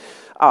invite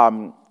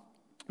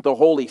the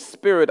Holy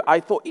Spirit? I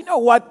thought, you know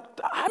what?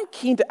 I'm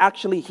keen to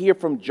actually hear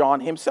from John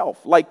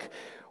himself. Like,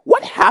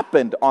 what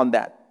happened on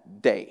that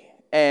day,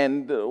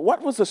 and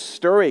what was the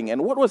stirring,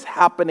 and what was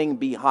happening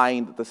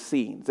behind the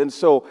scenes? And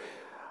so,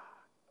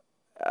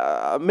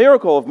 a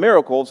miracle of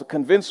miracles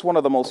convinced one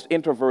of the most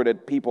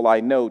introverted people I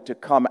know to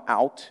come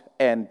out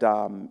and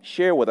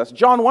share with us.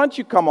 John, why don't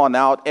you come on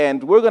out,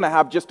 and we're going to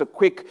have just a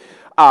quick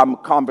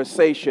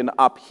conversation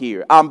up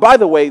here. By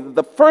the way,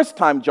 the first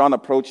time John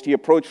approached, he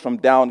approached from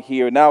down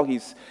here. Now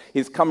he's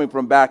coming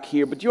from back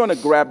here. But you want to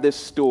grab this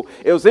stool.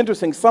 It was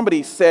interesting.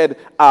 Somebody said,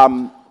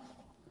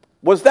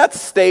 was that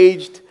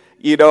staged?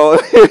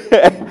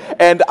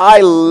 And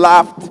I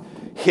laughed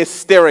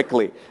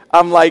hysterically.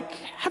 I'm like,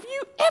 have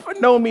you ever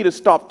known me to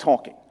stop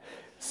talking?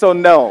 So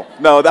no,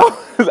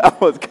 that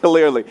was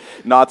clearly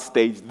not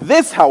staged.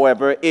 This,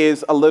 however,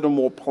 is a little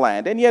more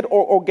planned and yet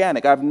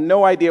organic. I have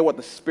no idea what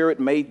the Spirit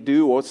may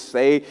do or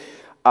say,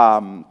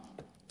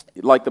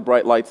 like the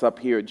bright lights up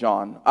here,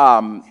 John.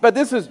 But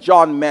this is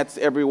John Metz,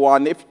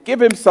 everyone.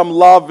 Give him some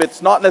love.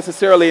 It's not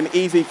necessarily an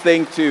easy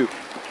thing to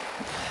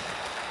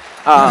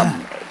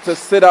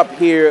sit up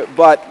here,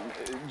 but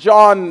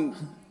John,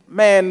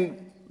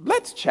 man,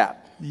 let's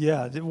chat.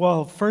 Yeah,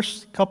 well,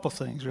 first couple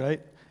things,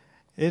 right?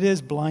 It is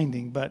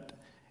blinding, but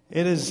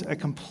it is a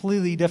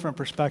completely different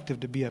perspective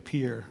to be up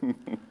here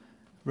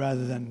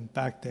rather than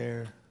back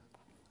there.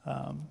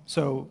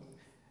 So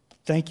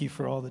thank you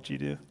for all that you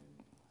do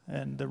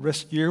and the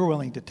risk you're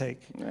willing to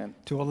take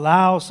to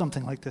allow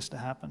something like this to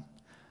happen.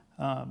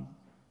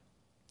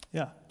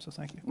 So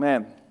thank you.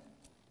 Man,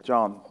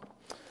 John.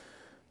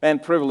 And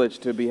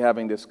privileged to be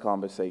having this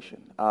conversation.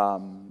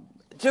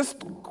 Just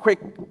quick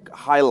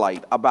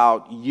highlight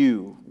about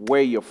you,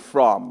 where you're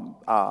from,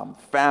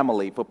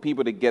 family, for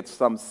people to get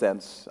some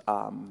sense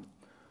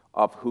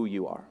of who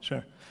you are.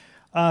 Sure.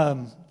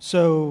 The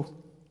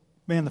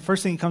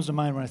first thing that comes to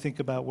mind when I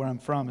think about where I'm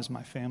from is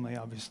my family,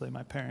 obviously,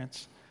 my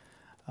parents.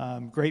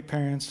 Great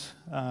parents.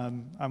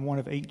 I'm one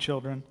of 8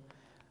 children,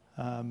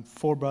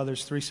 4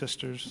 brothers, 3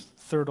 sisters,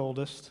 third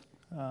oldest.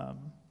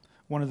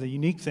 One of the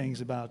unique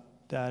things about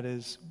that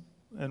is,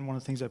 and one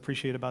of the things I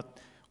appreciate about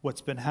what's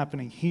been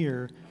happening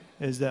here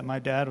is that my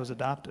dad was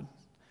adopted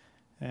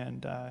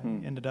and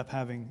ended up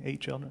having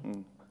 8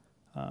 children.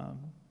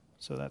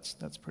 So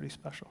that's pretty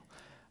special.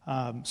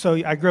 So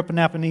I grew up in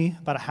Napanee,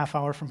 about a half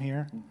hour from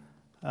here.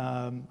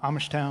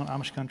 Amish town,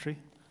 Amish country.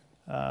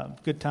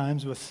 Good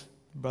times with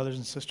brothers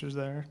and sisters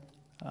there.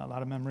 A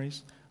lot of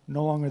memories.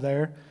 No longer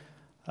there.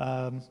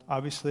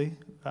 Obviously,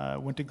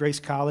 went to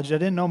Grace College. I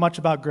didn't know much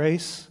about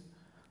Grace.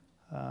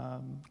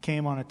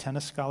 Came on a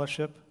tennis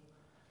scholarship.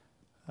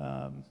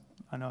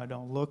 I know I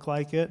don't look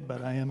like it,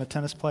 but I am a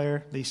tennis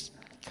player, at least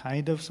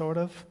kind of, sort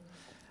of.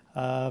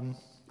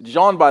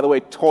 John, by the way,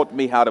 taught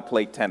me how to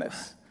play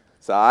tennis.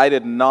 So I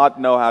did not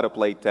know how to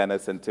play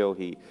tennis until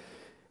he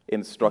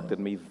instructed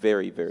me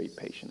very, very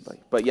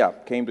patiently. But yeah,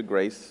 came to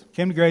Grace.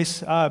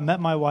 Met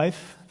my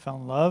wife, fell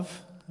in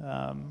love,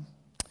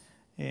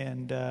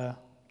 and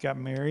got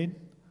married,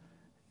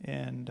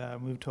 and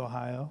moved to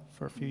Ohio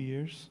for a few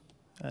years.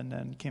 And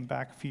then came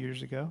back a few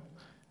years ago.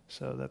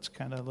 So that's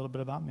kind of a little bit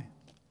about me.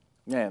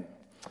 Man.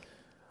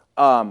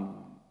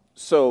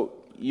 So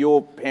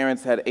your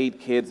parents had 8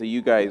 kids. Are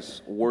you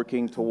guys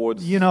working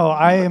towards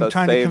I am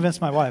trying to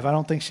convince my wife. I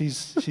don't think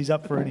she's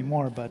up for any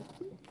more, but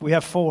we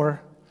have 4.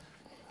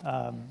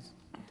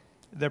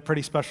 They're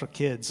pretty special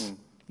kids.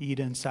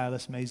 Eden,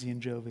 Silas, Maisie,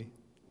 and Jovi.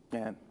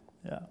 Man.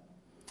 Yeah.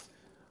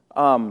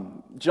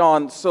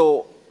 John,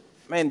 so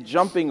man,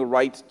 jumping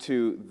right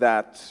to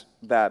that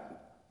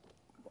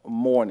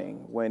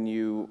morning when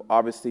you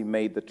obviously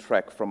made the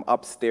trek from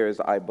upstairs,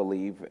 I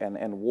believe,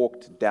 and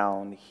walked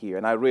down here.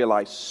 And I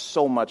realized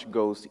so much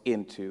goes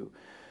into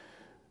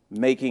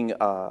making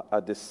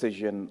a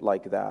decision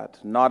like that.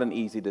 Not an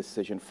easy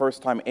decision.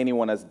 First time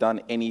anyone has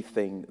done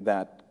anything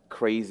that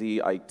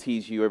crazy. I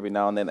tease you every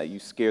now and then that you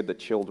scared the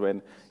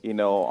children,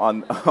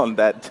 on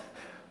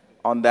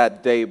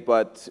that day.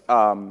 But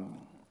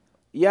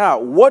yeah,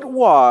 what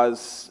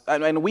was,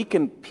 and we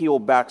can peel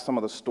back some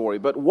of the story,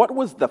 but what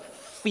was the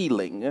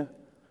feeling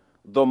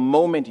the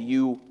moment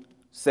you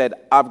said,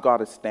 I've got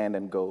to stand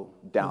and go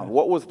down?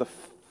 What was the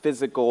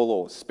physical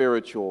or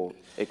spiritual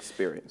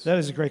experience? That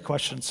is a great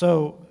question.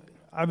 So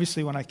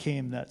obviously when I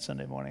came that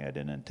Sunday morning, I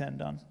didn't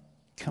intend on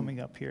coming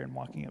up here and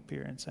walking up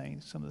here and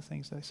saying some of the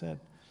things that I said.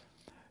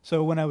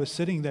 So when I was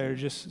sitting there,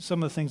 just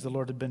some of the things the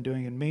Lord had been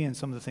doing in me and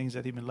some of the things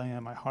that he'd been laying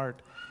on my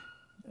heart,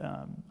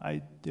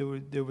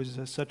 there was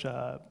such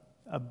a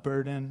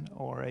burden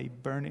or a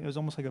burning, it was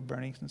almost like a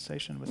burning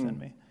sensation within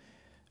me,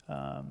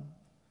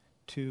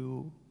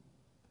 to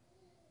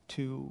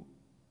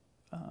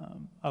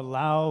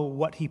allow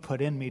what he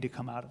put in me to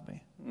come out of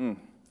me.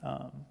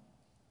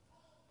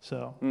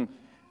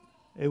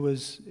 It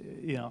was,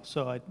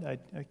 so I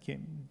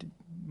came, did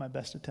my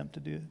best attempt to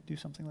do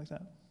something like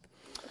that.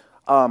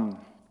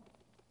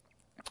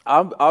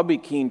 I'll be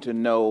keen to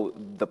know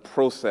the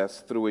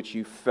process through which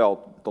you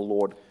felt the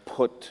Lord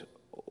put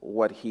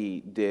what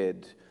he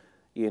did,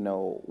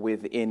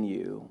 within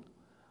you.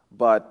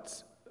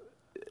 But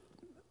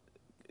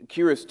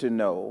curious to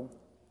know,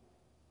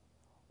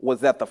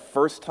 was that the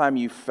first time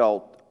you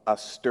felt a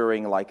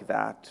stirring like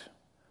that?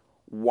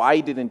 Why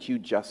didn't you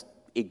just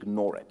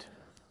ignore it?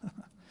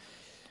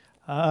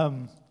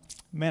 Man,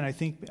 I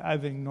think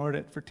I've ignored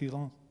it for too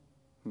long.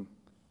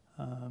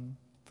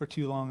 For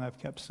too long I've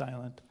kept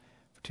silent.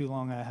 For too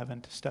long I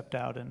haven't stepped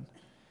out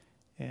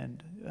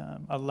and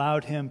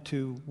allowed him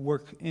to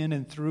work in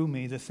and through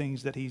me the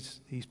things that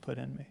he's put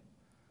in me.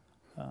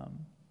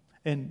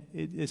 And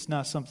it's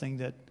not something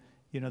that,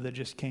 that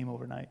just came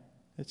overnight.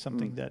 It's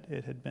something that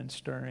it had been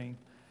stirring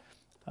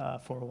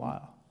for a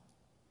while.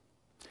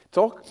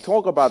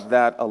 Talk about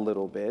that a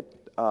little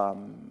bit,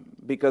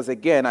 because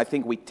again, I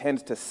think we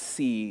tend to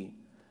see,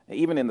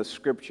 even in the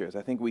scriptures,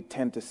 I think we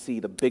tend to see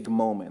the big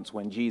moments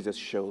when Jesus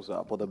shows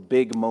up, or the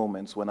big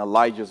moments when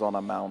Elijah's on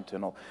a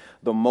mountain, or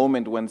the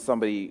moment when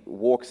somebody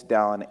walks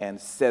down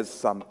and says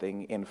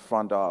something in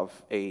front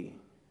of a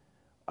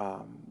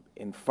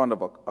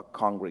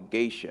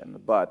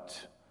congregation.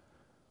 But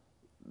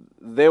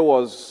there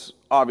was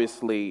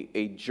obviously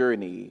a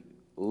journey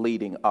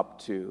leading up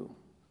to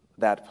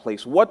that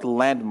place. What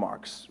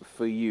landmarks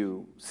for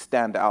you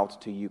stand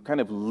out to you, kind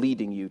of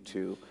leading you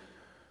to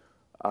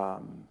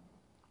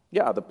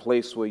the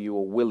place where you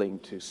were willing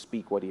to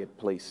speak what he had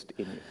placed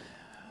in you?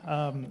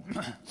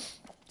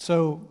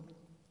 So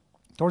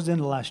towards the end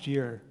of last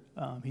year,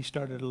 he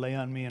started to lay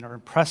on me or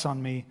impress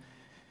on me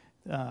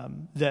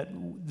that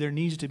there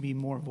needs to be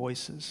more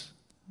voices.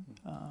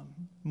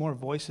 More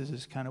voices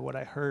is kind of what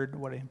I heard,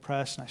 what I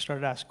impressed, and I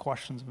started to ask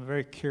questions. I'm a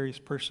very curious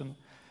person,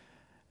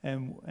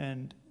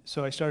 and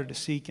so I started to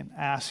seek and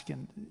ask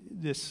and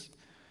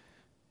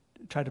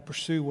try to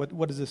pursue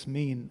what does this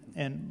mean?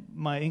 And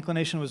my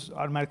inclination was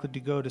automatically to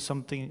go to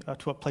something,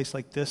 to a place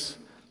like this,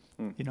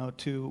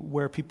 to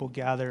where people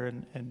gather,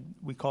 and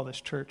we call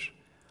this church.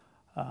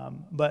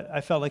 But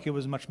I felt like it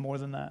was much more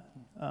than that.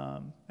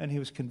 And he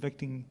was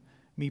convicting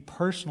me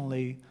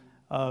personally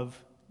of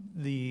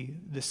the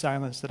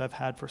silence that I've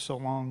had for so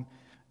long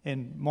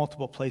in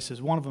multiple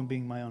places, one of them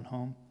being my own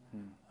home.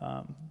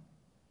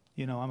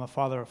 I'm a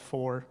father of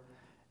 4,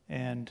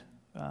 and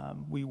I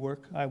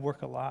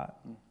work a lot.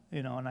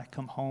 And I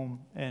come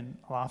home, and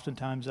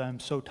oftentimes I'm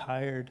so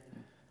tired,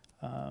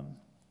 I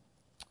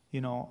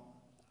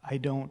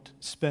don't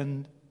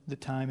spend the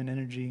time and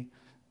energy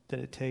that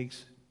it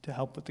takes to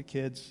help with the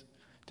kids,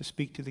 to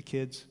speak to the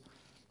kids.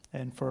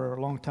 And for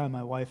a long time,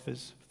 my wife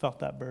has felt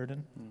that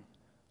burden.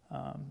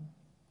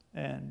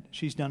 And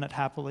she's done it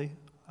happily.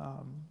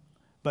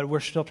 But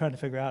we're still trying to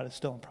figure out, it's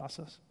still in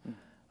process.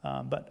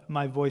 But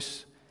my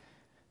voice,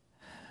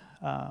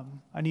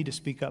 I need to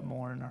speak up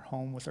more in our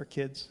home with our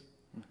kids.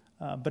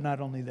 But not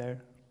only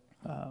there,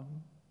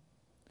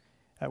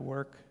 at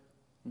work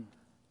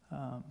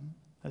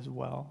as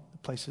well, the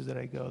places that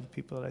I go, the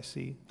people that I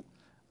see,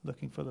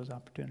 looking for those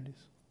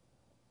opportunities.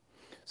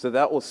 So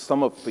that was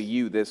some of, for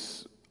you,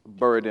 this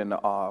burden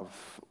of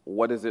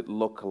what does it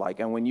look like?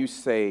 And when you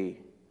say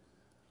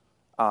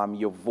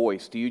your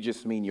voice, do you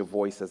just mean your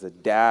voice as a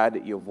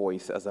dad, your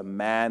voice as a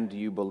man? Do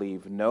you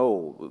believe,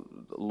 no,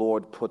 the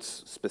Lord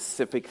puts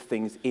specific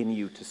things in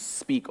you to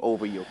speak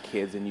over your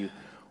kids, and you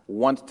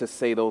want to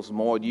say those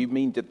more? Do you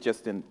mean that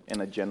just in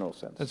a general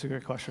sense? That's a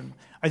great question.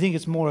 I think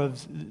it's more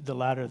of the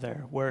latter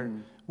there, where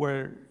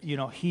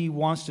he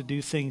wants to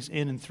do things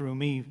in and through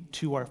me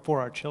for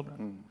our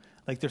children.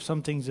 Like there's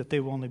some things that they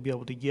will only be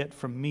able to get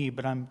from me,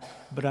 but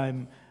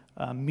I'm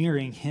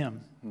mirroring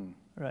him,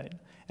 right?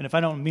 And if I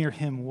don't mirror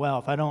him well,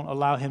 if I don't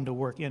allow him to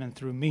work in and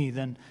through me,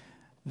 then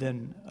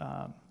then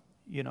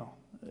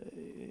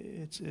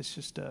it's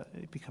just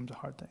it becomes a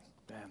hard thing.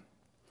 Man.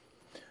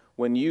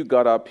 When you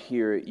got up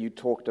here, you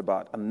talked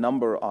about a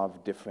number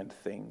of different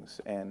things,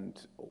 and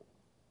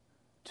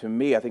to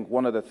me, I think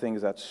one of the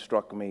things that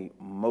struck me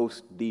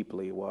most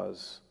deeply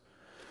was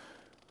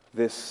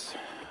this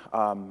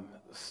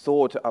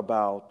thought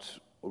about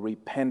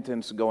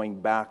repentance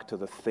going back to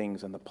the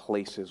things and the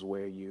places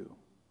where you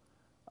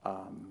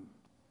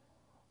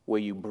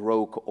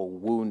broke or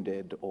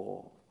wounded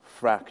or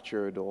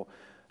fractured, or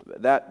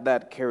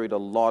that carried a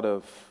lot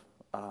of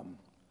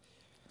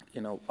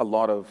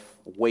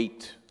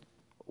weight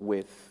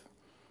with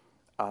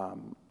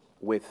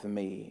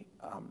me,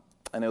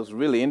 and it was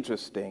really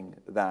interesting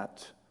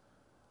that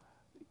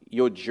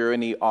your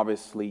journey,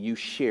 obviously, you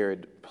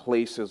shared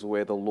places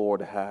where the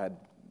Lord had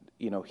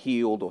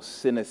healed, or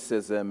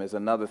cynicism is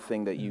another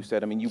thing that you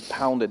said. I mean, you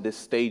pounded this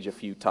stage a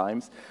few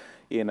times,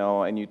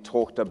 and you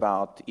talked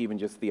about even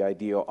just the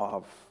idea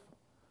of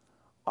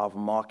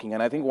mocking.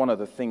 And I think one of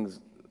the things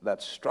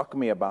that struck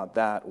me about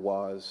that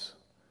was,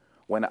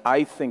 when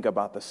I think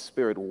about the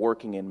Spirit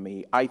working in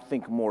me, I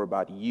think more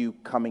about you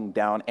coming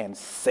down and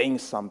saying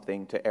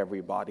something to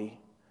everybody.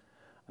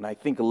 And I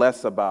think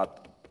less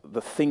about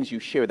the things you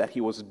share that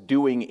He was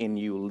doing in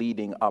you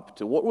leading up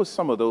to. What were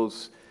some of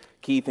those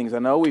key things? I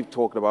know we've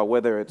talked about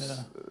whether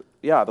it's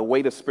the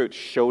way the Spirit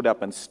showed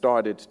up and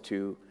started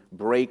to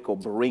break or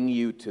bring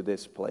you to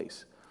this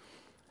place.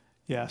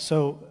 Yeah,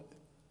 so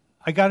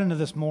I got into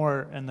this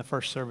more in the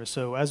first service.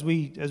 So as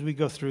we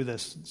go through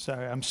this,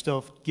 sorry, I'm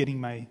still getting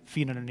my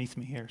feet underneath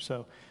me here,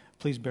 so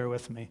please bear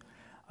with me.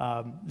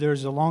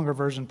 There's a longer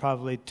version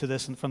probably to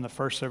this and from the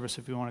first service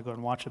if you want to go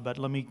and watch it, but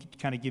let me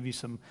kind of give you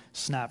some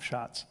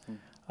snapshots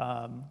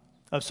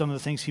of some of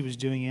the things He was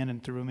doing in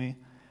and through me.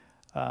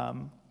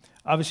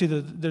 Obviously,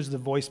 there's the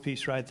voice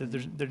piece, right?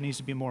 That there needs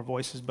to be more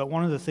voices. But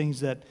one of the things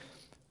that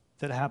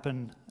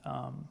happened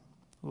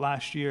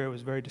last year,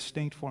 was very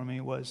distinct for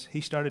me, was He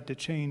started to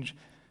change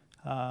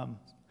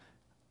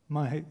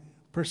my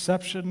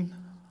perception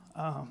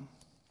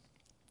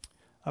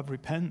of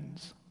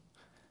repentance.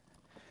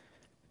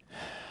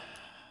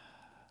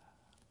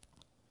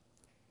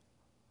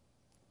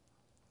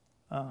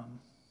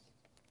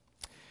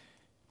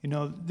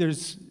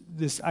 There's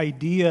this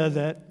idea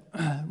that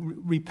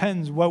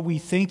repentance, what we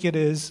think it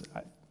is,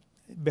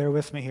 bear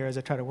with me here as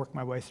I try to work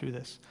my way through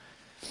this.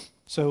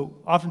 So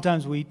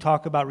oftentimes we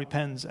talk about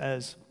repentance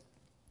as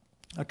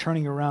a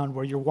turning around,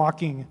 where you're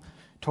walking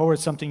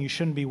towards something you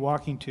shouldn't be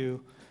walking to,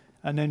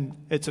 and then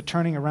it's a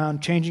turning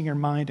around, changing your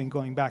mind and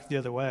going back the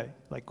other way,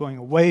 like going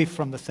away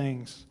from the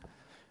things,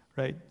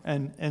 right?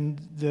 And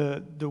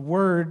the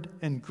word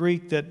in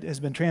Greek that has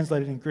been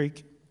translated in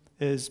Greek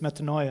is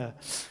metanoia.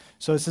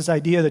 So it's this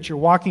idea that you're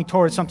walking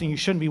towards something you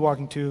shouldn't be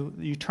walking to,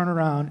 you turn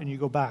around and you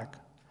go back,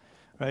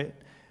 right?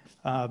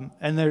 And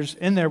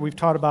in there we've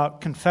taught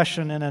about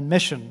confession and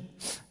admission.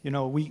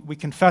 We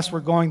confess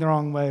we're going the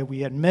wrong way,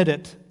 we admit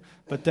it,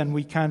 but then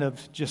we kind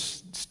of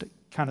just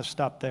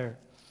stop there.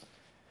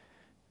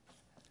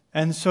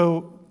 And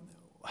so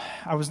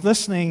I was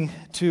listening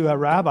to a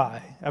rabbi.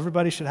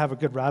 Everybody should have a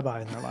good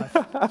rabbi in their life.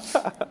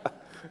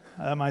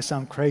 That might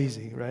sound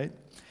crazy, right?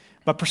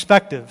 But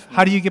perspective.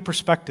 How do you get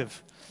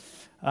perspective?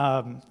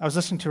 I was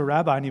listening to a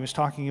rabbi, and he was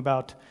talking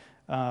about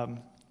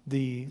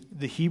the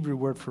Hebrew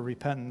word for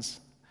repentance.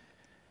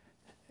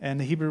 And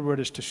the Hebrew word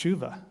is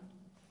teshuvah.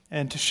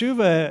 And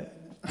teshuvah,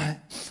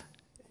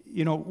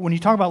 when you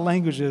talk about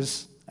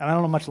languages, and I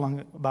don't know much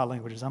about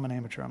languages. I'm an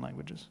amateur on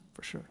languages,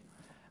 for sure.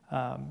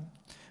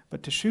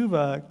 But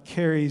teshuvah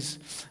carries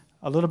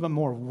a little bit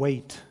more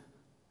weight.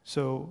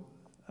 So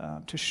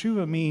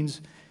teshuvah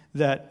means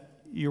that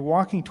you're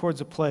walking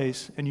towards a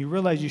place, and you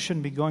realize you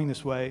shouldn't be going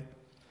this way.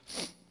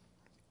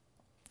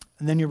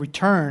 And then you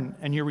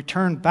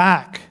return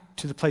back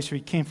to the place where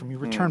you came from. You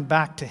return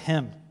back to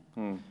Him.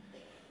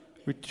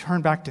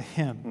 Return back to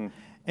Him.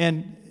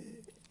 And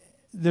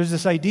there's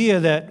this idea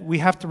that we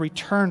have to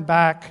return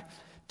back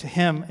to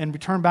Him and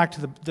return back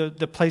to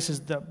the places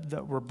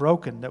that were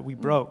broken, that we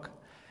broke.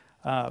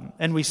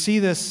 And we see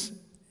this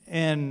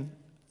in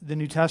the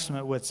New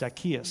Testament with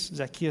Zacchaeus.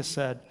 Zacchaeus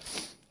said,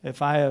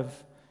 if I have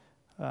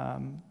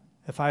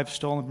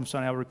stolen from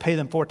someone, I will repay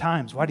them 4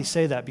 times. Why did he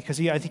say that? Because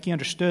I think he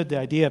understood the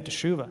idea of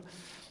teshuvah,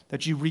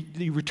 that you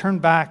return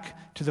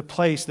back to the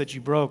place that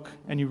you broke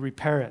and you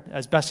repair it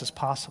as best as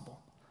possible.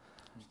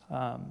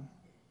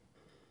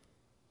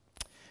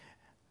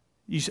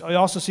 You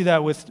also see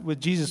that with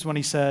Jesus when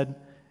He said,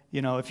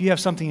 if you have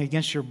something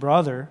against your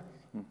brother,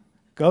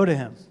 go to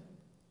him,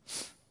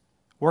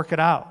 work it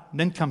out, and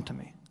then come to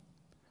me.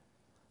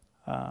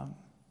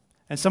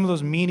 And some of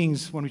those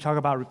meanings, when we talk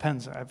about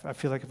repentance, I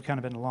feel like I've kind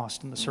of been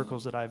lost in the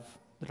circles that I've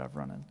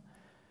run in.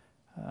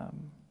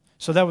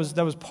 So that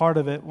was part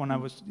of it when I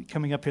was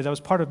coming up here. That was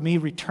part of me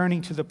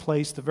returning to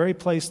the very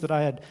place that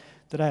I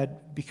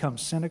had become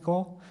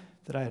cynical,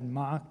 that I had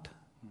mocked,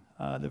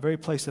 the very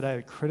place that I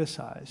had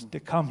criticized, to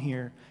come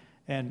here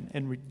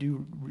and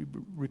do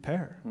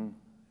repair,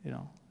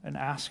 and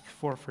ask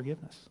for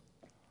forgiveness.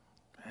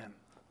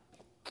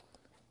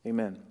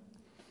 Amen.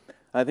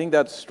 I think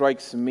that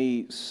strikes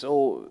me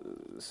so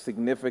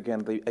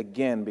significantly,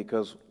 again,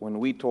 because when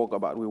we talk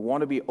about we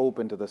want to be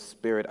open to the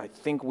Spirit, I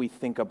think we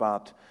think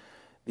about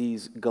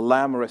these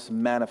glamorous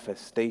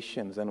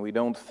manifestations, and we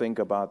don't think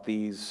about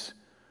these,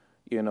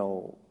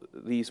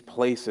 these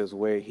places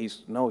where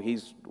he's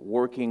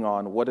working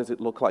on what does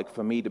it look like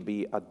for me to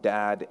be a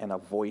dad and a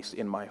voice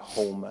in my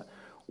home?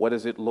 What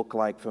does it look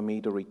like for me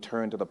to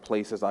return to the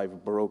places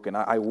I've broken?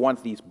 I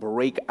want these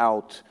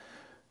breakout,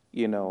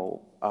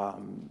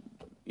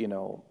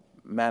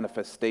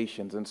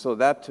 manifestations. And so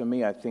that to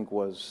me, I think,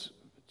 was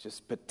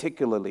just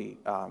particularly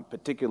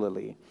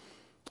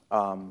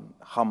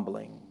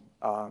humbling.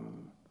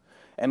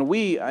 And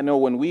I know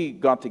when we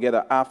got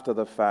together after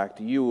the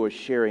fact, you were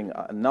sharing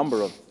a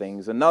number of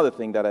things. Another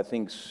thing that I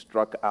think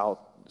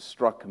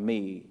struck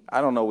me,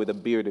 I don't know with a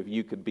beard if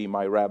you could be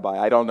my rabbi.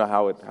 I don't know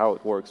how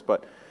it works,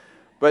 but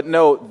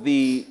no,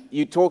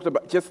 you talked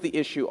about just the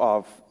issue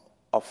of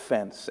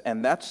offense,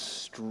 and that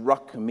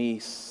struck me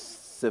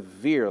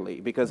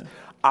severely because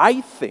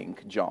I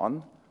think,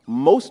 John,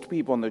 most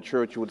people in the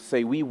church would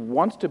say we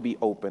want to be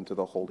open to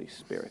the Holy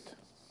Spirit.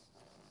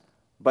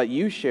 But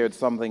you shared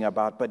something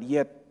about, but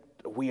yet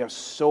we are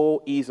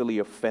so easily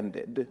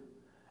offended.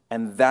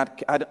 And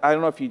that, I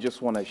don't know if you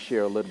just want to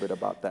share a little bit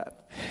about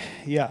that.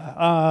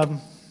 Yeah.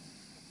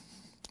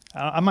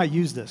 I might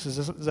use this.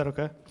 Is that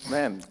okay?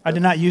 Man. I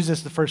did not use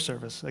this the first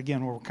service.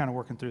 Again, we're kind of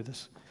working through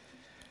this.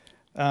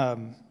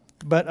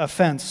 But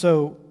offense.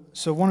 So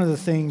one of the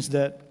things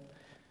that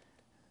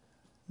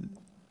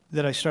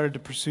I started to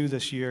pursue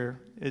this year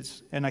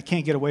is, and I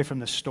can't get away from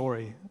this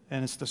story,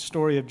 and it's the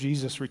story of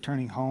Jesus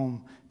returning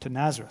home to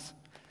Nazareth.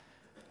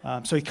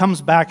 So he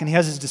comes back and he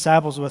has his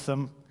disciples with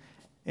him,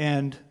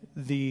 and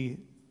the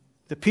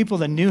people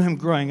that knew him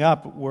growing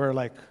up were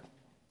like,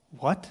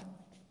 "What?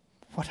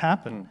 What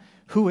happened?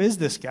 Who is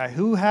this guy?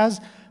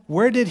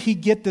 Where did he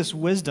get this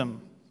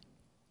wisdom?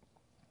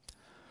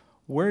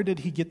 Where did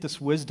he get this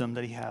wisdom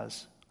that he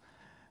has?"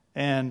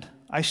 And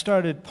I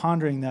started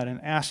pondering that and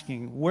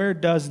asking, where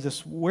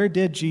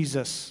did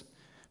Jesus,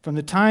 from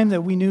the time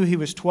that we knew he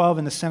was 12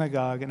 in the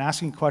synagogue and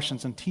asking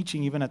questions and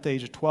teaching even at the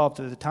age of 12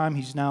 to the time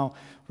he's now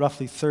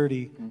roughly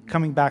 30,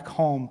 coming back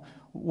home,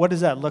 what does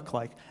that look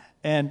like?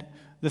 And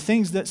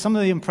some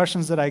of the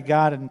impressions that I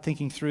got in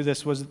thinking through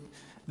this was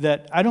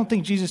that I don't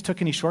think Jesus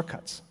took any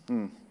shortcuts.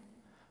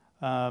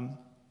 I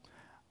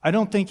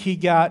don't think he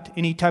got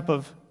any type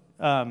of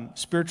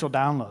spiritual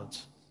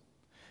downloads.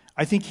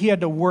 I think he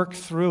had to work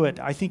through it.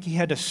 I think he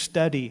had to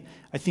study.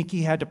 I think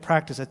he had to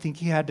practice. I think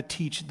he had to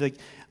teach.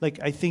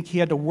 I think he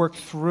had to work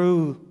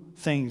through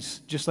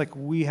things just like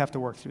we have to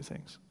work through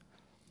things.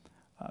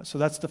 So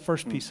that's the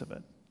first piece of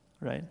it,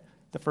 right?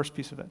 The first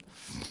piece of it.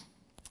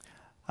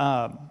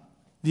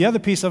 The other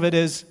piece of it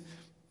is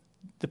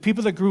the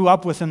people that grew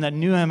up with him, that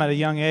knew him at a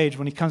young age,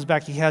 when he comes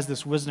back, he has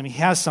this wisdom. He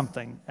has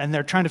something, and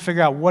they're trying to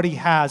figure out what he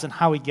has and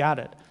how he got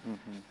it.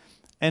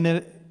 And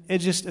it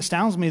just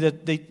astounds me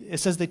that it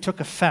says they took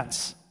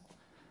offense.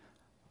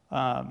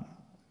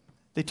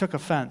 They took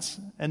offense.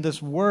 And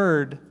this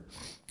word,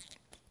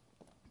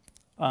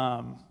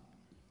 I'm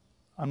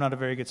not a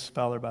very good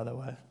speller, by the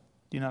way.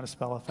 Do you know how to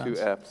spell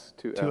offense?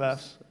 Two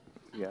F's.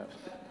 Yeah.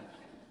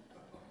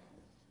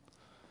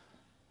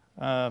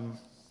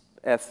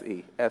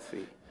 S-E.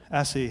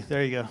 S-E,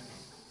 there you go.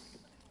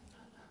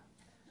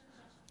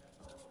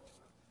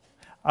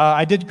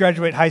 I did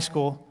graduate high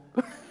school,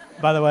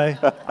 by the way.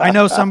 I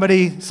know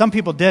some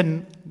people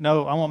didn't.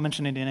 No, I won't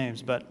mention any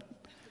names, but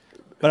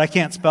I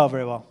can't spell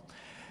very well.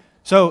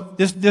 So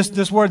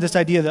this word, this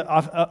idea that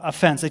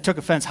offense, they took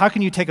offense. How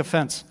can you take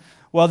offense?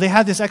 Well, they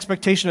had this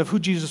expectation of who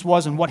Jesus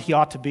was and what he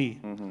ought to be.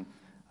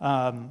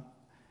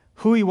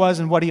 Who he was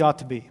and what he ought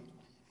to be.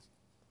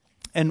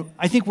 And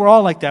I think we're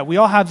all like that. We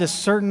all have this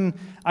certain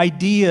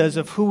ideas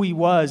of who he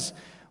was,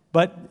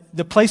 but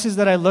the places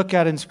that I look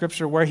at in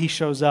Scripture where he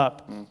shows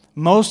up,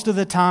 most of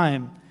the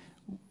time,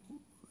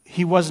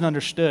 he wasn't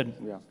understood.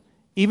 Yeah.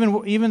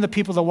 Even the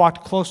people that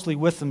walked closely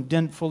with him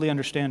didn't fully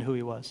understand who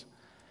he was,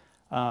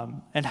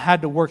 and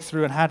had to work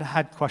through and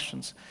had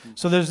questions.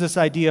 So there's this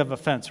idea of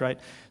offense, right?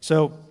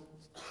 So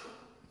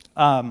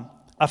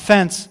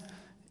offense,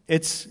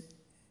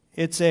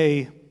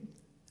 the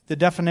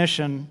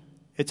definition.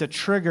 It's a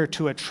trigger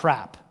to a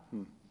trap,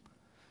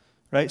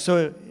 right?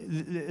 So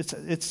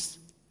it's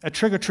a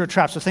trigger to a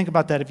trap. So think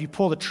about that. If you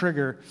pull the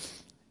trigger,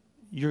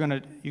 you're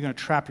gonna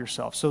trap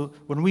yourself. So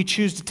when we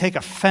choose to take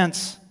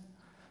offense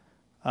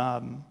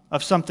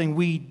of something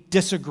we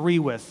disagree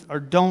with or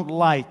don't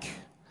like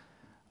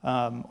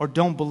or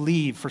don't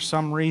believe for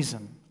some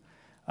reason,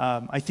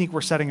 I think we're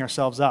setting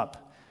ourselves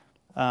up.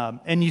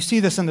 And you see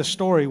this in the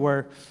story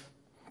where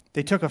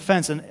they took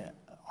offense, and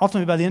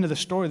ultimately by the end of the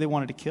story, they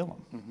wanted to kill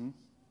him.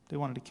 They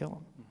wanted to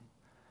kill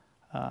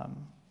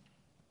him.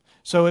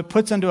 So it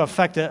puts into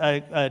effect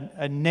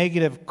a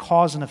negative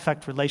cause and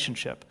effect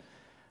relationship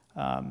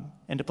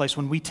into place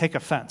when we take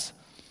offense.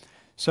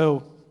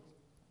 So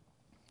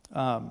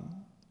I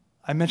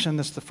mentioned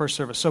this the first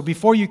service. So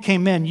before you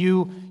came in,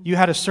 you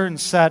had a certain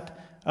set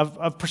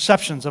of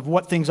perceptions of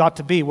what things ought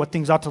to be, what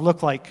things ought to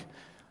look like.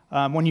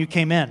 when you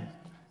came in,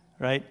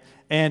 right?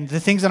 And the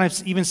things that I'm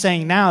even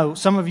saying now,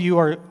 some of you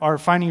are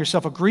finding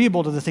yourself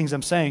agreeable to the things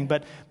I'm saying,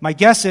 but my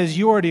guess is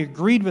you already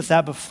agreed with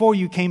that before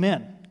you came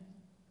in,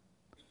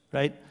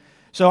 right?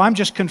 So I'm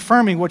just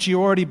confirming what you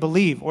already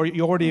believe or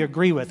you already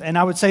agree with. And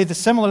I would say that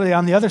similarly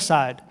on the other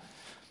side,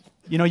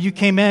 you know, you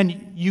came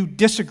in, you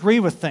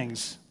disagree with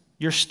things.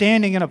 You're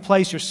standing in a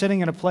place, you're sitting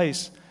in a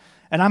place,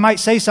 and I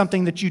might say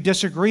something that you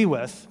disagree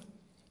with,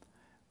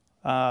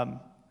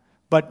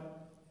 but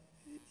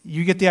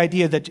you get the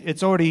idea that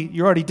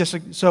you're already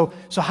so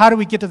how do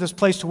we get to this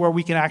place to where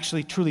we can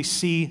actually truly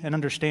see and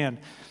understand?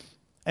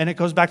 And it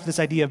goes back to this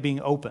idea of being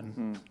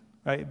open,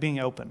 right? Being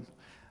open.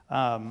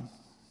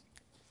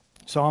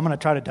 So I'm going to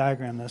try to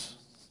diagram this.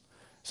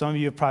 Some of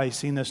you have probably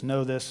seen this,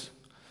 know this.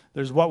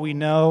 There's what we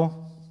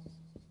know.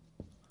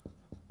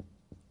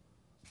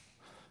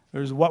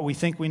 There's what we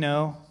think we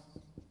know.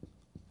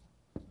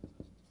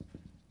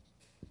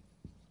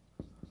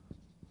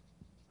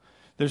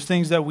 There's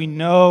things that we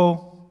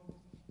know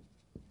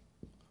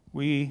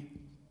we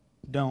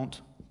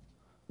don't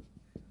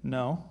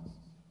know,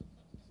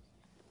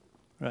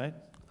 right?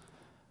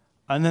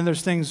 And then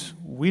there's things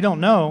we don't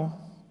know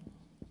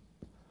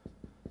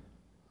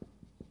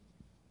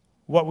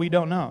what we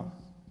don't know.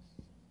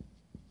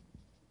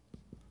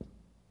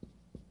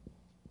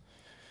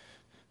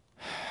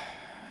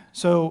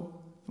 So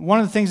one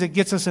of the things that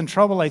gets us in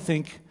trouble, I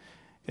think,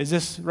 is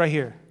this right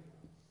here.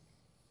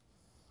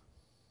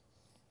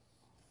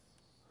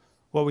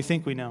 What we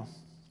think we know.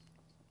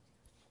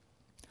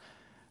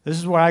 This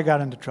is where I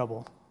got into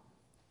trouble.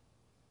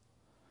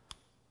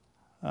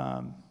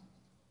 Does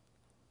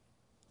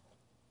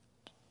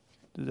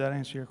that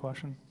answer your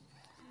question?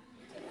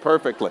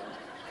 Perfectly.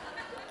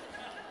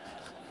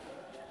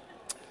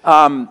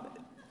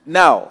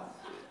 Now,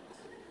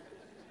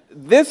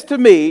 this to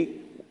me,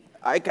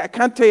 I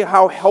can't tell you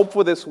how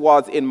helpful this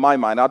was in my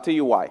mind. I'll tell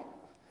you why.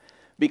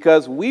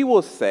 Because we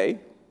will say,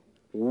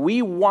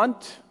 we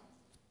want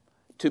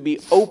to be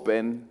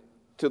open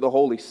to the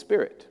Holy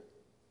Spirit.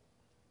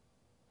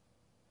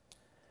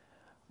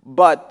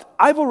 But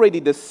I've already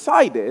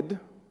decided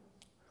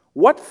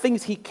what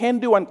things he can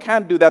do and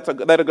can't do that are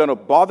going to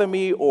bother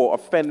me or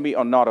offend me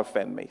or not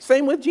offend me.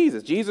 Same with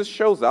Jesus. Jesus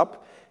shows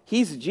up.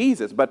 He's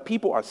Jesus, but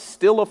people are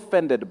still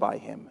offended by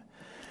him.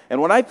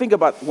 And when I think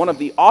about one of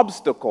the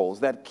obstacles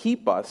that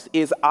keep us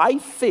is I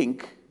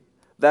think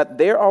that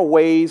there are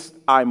ways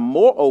I'm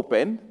more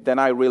open than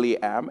I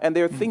really am, and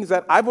there are things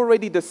that I've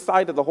already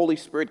decided the Holy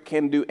Spirit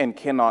can do and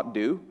cannot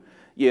do,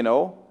 you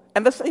know.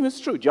 And the same is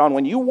true. John,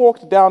 when you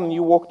walked down and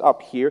you walked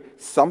up here,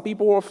 some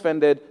people were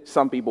offended,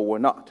 some people were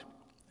not.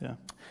 Yeah.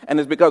 And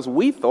it's because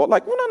we thought,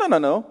 like, well,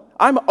 no.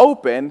 I'm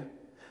open,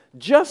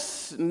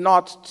 just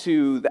not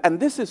to, and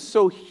this is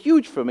so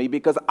huge for me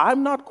because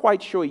I'm not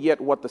quite sure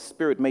yet what the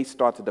Spirit may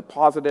start to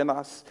deposit in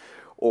us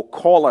or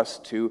call us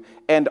to.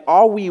 And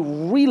are we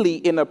really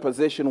in a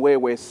position where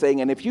we're saying,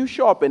 and if you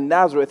show up in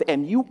Nazareth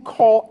and you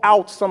call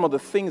out some of the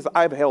things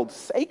I've held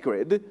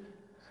sacred,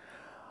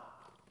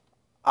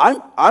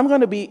 I'm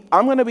going to be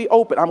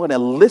open. I'm going to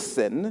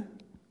listen.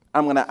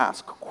 I'm going to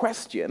ask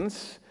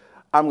questions.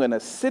 I'm going to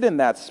sit in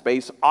that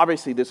space.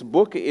 Obviously, this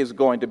book is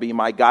going to be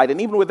my guide. And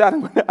even with that,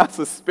 I'm going to ask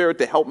the Spirit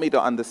to help me to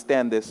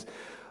understand this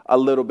a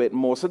little bit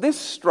more. So this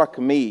struck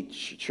me,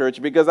 church,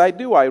 because I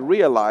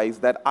realize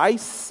that I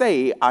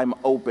say I'm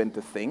open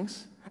to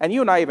things. And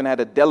you and I even had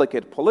a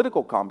delicate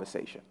political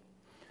conversation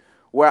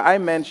where I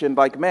mentioned,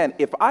 like, man,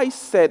 if I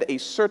said a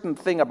certain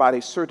thing about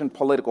a certain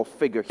political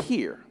figure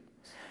here,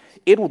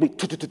 it will be,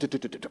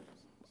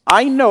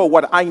 I know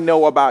what I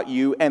know about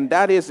you, and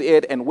that is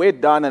it, and we're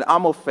done, and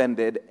I'm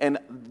offended. And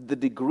the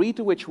degree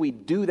to which we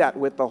do that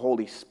with the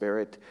Holy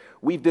Spirit,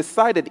 we've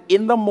decided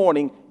in the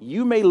morning,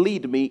 you may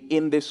lead me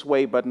in this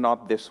way, but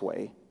not this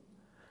way.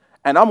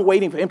 And I'm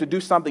waiting for him to do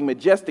something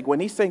majestic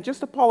when he's saying,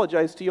 just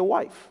apologize to your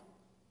wife.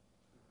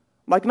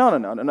 I'm like,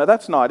 no,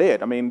 that's not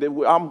it. I mean,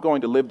 I'm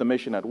going to live the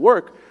mission at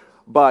work,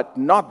 but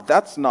I'm not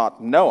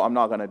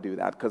going to do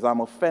that because I'm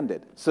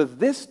offended. So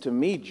this, to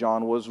me,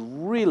 John, was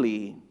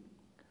really,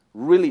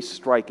 really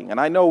striking. And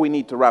I know we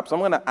need to wrap, so I'm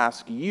going to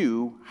ask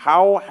you,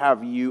 how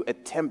have you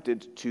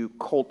attempted to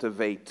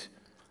cultivate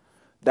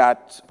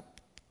that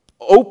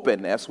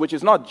openness, which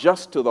is not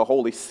just to the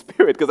Holy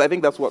Spirit, because I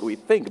think that's what we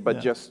think, but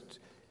just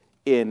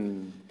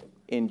in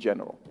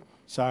general?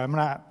 Sorry, I'm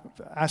going to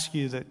ask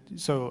you that,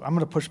 so I'm going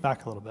to push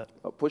back a little bit.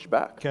 Oh, push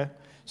back. Okay?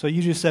 So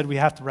you just said we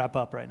have to wrap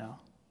up right now.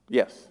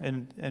 Yes.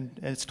 And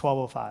it's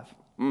 12:05,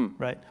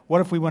 right?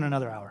 What if we went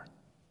another hour?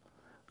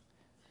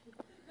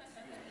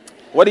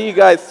 What do you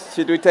guys,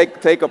 should we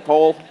take a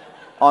poll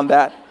on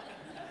that?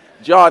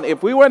 John,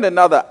 if we went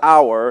another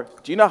hour,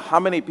 do you know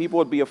how many people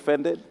would be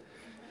offended?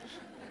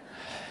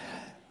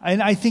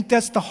 And I think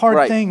that's the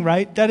hard thing,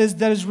 right? That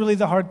is really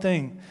the hard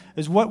thing,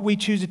 is what we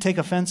choose to take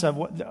offense of,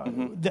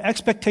 the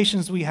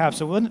expectations we have.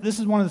 So this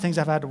is one of the things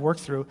I've had to work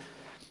through,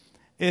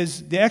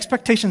 is the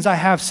expectations I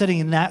have sitting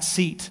in that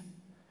seat,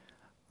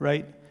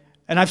 right?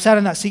 And I've sat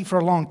in that seat for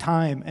a long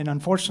time, and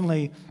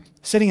unfortunately,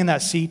 sitting in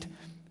that seat,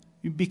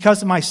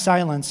 because of my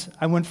silence,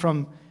 I went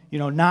from,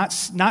 not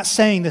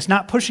saying this,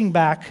 not pushing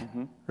back,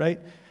 right?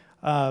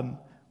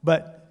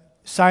 But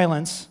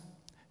silence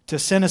to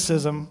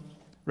cynicism,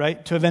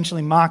 right? To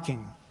eventually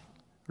mocking,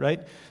 right?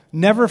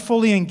 Never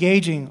fully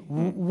engaging.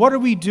 What are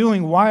we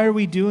doing? Why are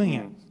we doing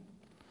it?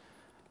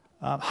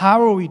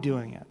 How are we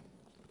doing it?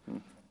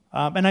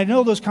 And I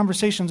know those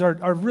conversations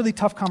are really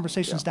tough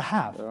conversations to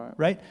have,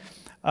 right?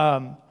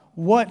 For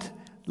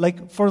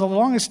the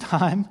longest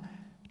time,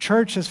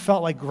 church has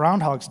felt like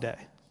Groundhog's Day,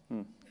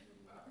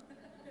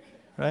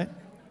 right?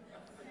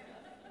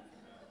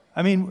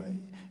 I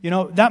mean,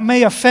 that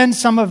may offend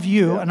some of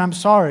you, and I'm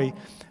sorry,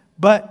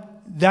 but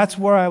that's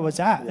where I was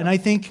at. And I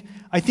think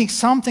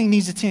something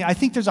needs to change. I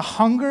think there's a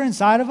hunger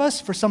inside of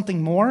us for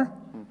something more,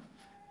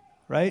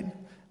 right?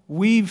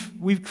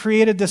 We've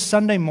created this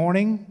Sunday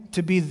morning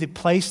to be the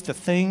place, the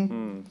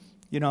thing,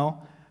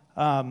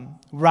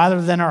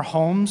 rather than our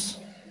homes.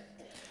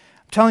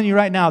 I'm telling you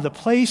right now, the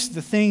place,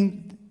 the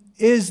thing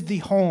is the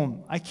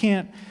home.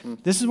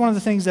 This is one of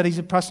the things that he's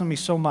impressed on me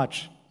so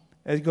much.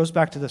 It goes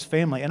back to this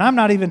family. And I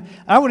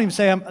wouldn't even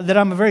say that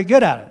I'm very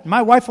good at it.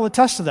 My wife will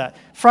attest to that.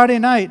 Friday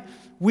night,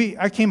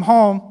 I came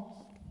home,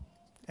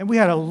 and we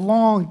had a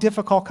long,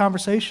 difficult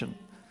conversation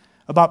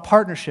about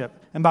partnership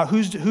and about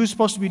who's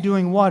supposed to be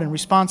doing what and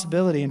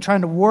responsibility and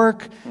trying to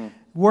work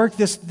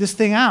this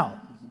thing out,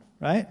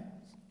 right?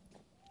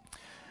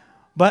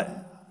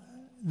 But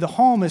the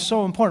home is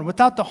so important.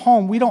 Without the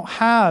home, we don't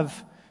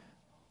have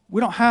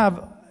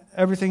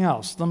everything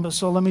else.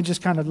 So let me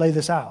just kind of lay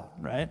this out,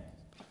 right?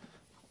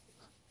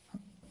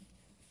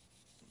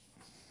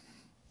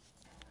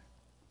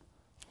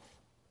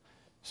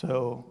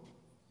 So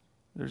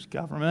there's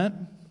government,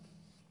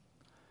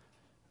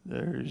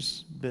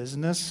 there's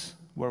business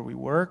where we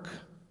work,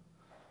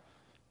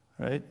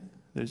 right?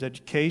 There's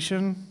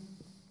education,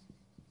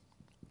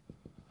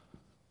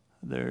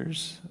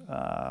 there's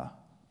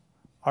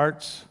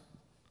arts,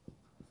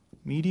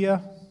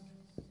 media.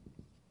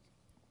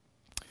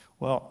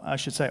 Well, I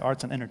should say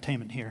arts and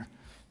entertainment here.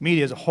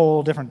 Media is a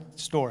whole different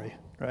story,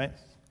 right?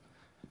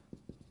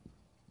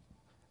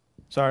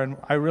 Sorry,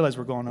 I realize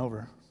we're going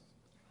over.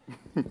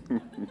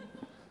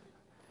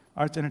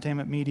 Arts,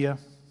 entertainment, media,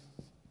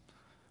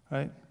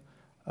 right?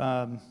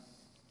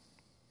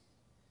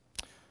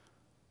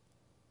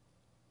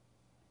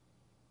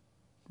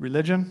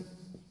 Religion,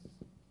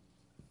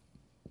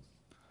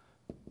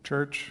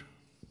 church,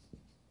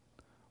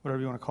 whatever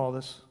you want to call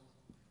this,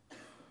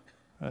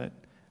 right?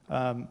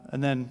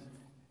 And then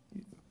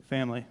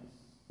family.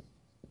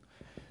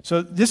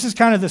 So this is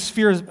kind of the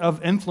sphere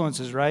of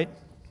influences, right?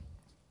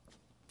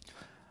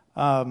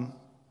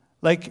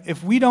 Like,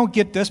 if we don't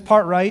get this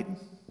part right,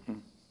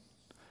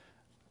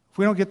 if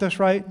we don't get this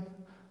right,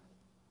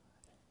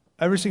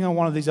 every single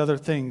one of these other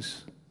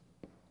things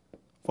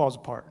falls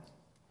apart.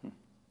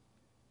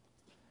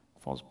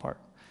 Falls apart.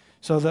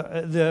 So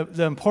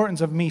the importance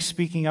of me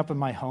speaking up in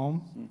my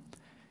home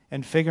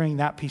and figuring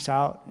that piece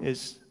out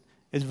is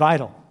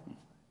vital.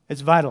 It's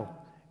vital.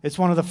 It's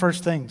one of the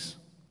first things,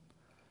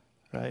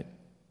 right?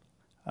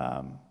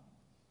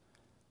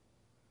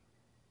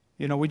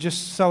 We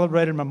just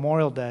celebrated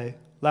Memorial Day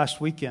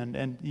last weekend,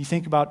 and you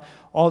think about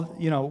all,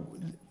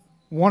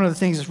 one of the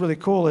things that's really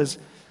cool is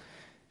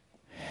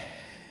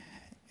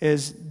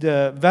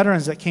the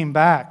veterans that came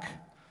back,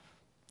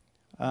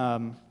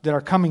 that are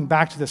coming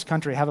back to this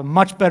country, have a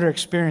much better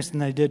experience than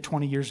they did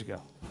 20 years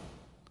ago,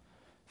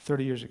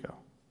 30 years ago.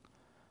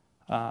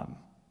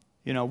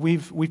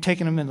 We've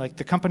taken them in, like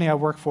the company I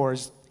work for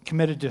is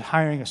committed to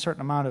hiring a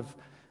certain amount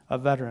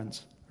of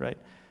veterans, right,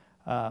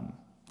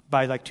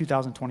 by like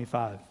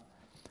 2025.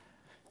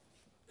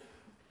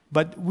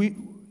 But we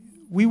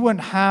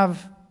wouldn't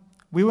have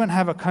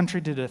a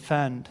country to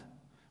defend.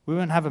 We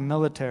wouldn't have a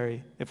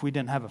military if we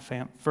didn't have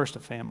first a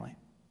family,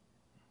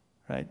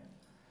 right?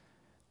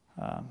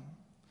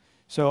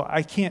 So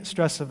I can't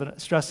stress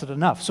it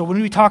enough. So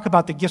when we talk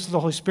about the gifts of the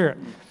Holy Spirit,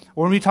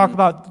 or when we talk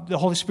about the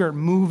Holy Spirit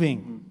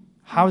moving,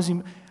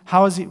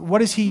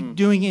 what is He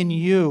doing in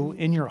you,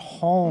 in your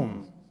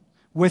home,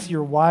 with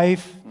your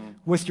wife,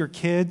 with your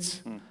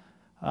kids?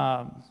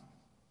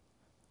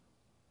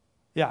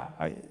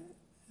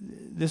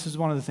 This is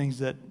one of the things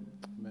that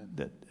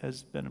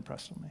has been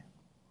impressed on me.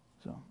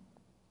 So,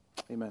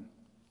 amen.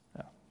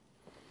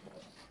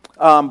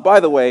 Yeah. By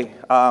the way,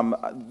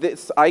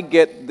 I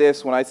get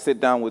this when I sit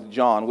down with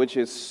John, which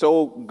is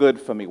so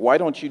good for me. Why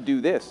don't you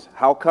do this?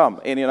 How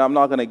come? And I'm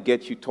not going to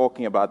get you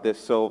talking about this.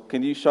 So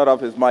can you shut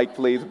off his mic,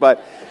 please?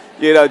 But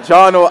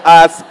John will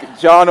ask,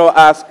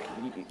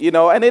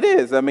 and it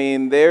is. I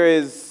mean, there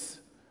is.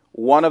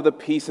 One of the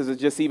pieces is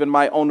just even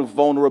my own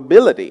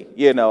vulnerability,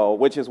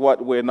 which is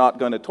what we're not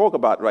going to talk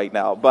about right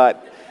now.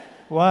 But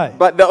why?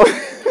 But no.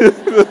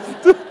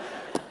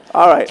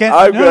 All right.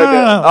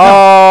 No.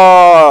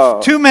 Oh.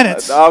 2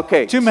 minutes.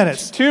 Okay. 2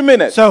 minutes. 2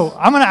 minutes. So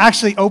I'm going to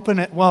actually open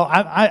it. Well,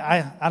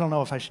 I don't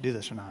know if I should do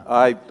this or not.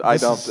 I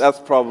don't. That's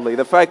probably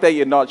the fact that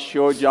you're not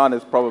sure, John,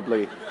 is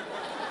probably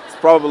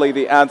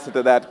the answer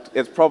to that.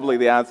 It's probably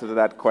the answer to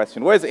that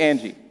question. Where's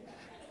Angie?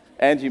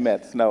 Angie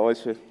Metz. No,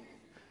 it's just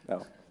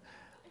no.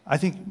 I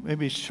think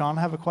maybe Sean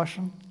have a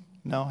question.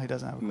 No, he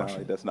doesn't have a No,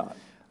 question. he does not.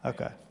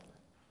 Okay.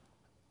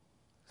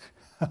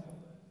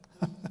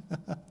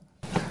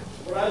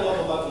 What I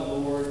love about the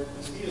Lord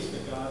is He is the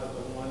God of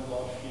the one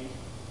lost sheep.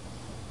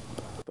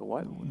 The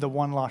what? The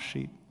one lost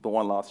sheep. The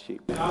one lost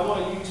sheep. And I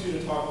want you two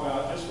to talk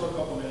about, just for a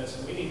couple minutes,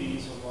 and we need to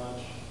eat some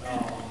lunch,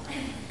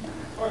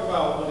 talk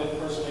about what it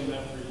personally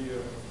meant for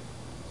you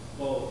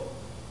both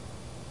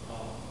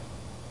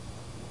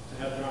to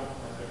have John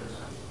Pickers.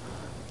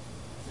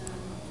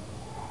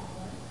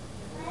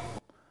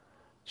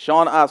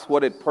 Sean asked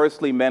what it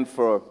personally meant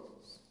for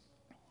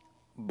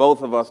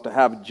both of us to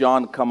have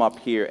John come up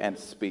here and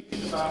speak.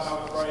 It's about how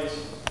Christ,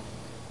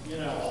 we're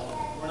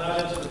not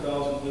into the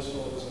bells and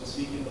whistles and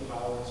seeking the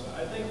power. So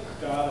I think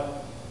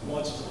God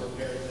wants to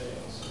repair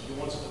things. He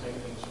wants to make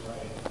things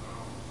right.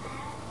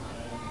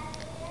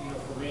 And,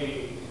 for me,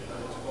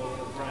 it's both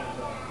your friends.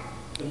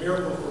 The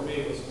miracle for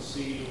me was to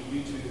see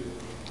you two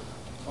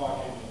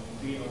talking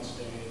and being on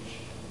stage.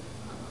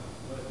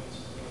 What it means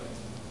to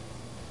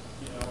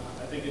me.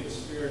 I think in the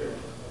spirit of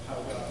how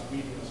God's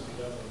weaving us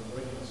together and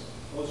bringing us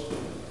close to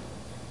Him.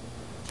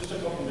 Just a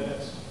couple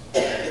minutes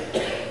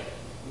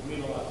would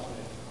mean a lot to me.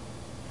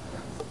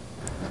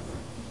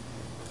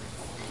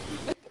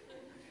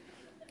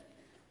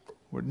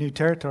 We're new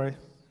territory.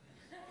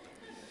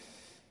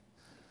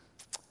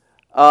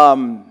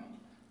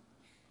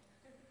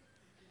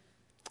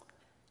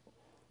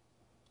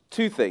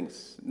 Two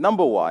things.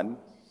 Number one,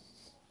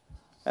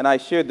 and I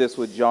shared this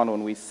with John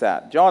when we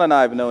sat. John and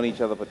I have known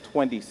each other for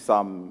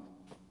 20-some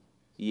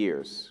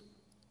years.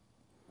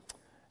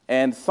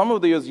 And some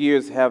of those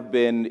years have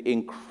been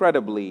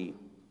incredibly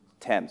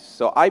tense.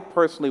 So I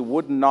personally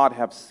would not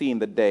have seen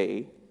the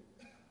day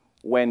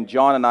when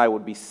John and I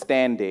would be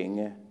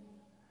standing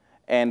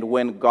and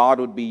when God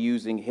would be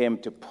using him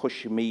to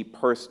push me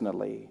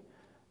personally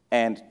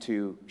and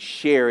to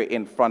share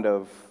in front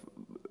of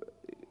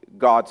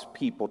God's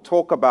people.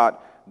 Talk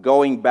about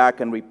going back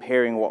and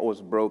repairing what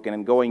was broken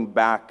and going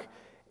back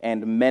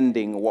and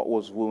mending what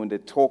was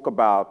wounded. Talk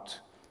about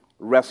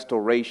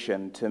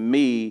restoration. To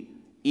me,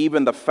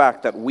 even the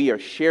fact that we are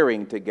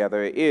sharing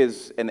together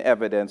is an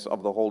evidence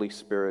of the Holy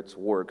Spirit's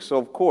work. So,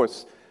 of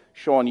course,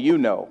 Sean,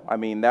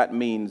 that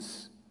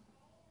means,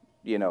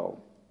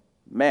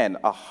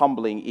 a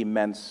humbling,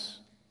 immense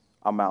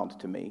amount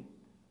to me.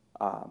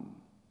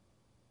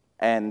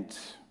 And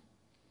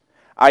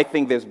I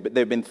think there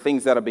have been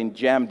things that have been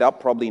jammed up,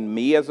 probably in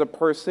me as a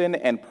person,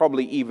 and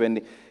probably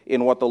even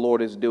in what the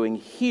Lord is doing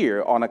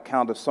here on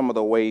account of some of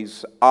the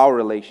ways our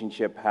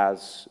relationship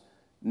has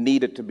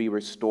needed to be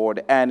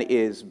restored and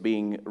is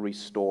being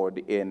restored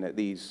in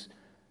these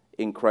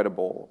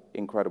incredible,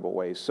 incredible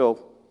ways. So,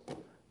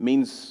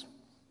 means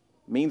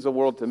the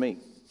world to me.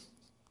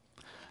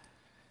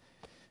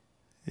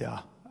 Yeah.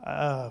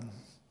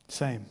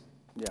 Same.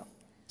 Yeah.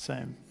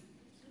 Same.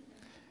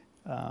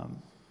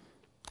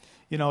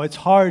 It's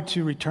hard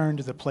to return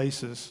to the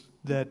places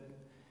that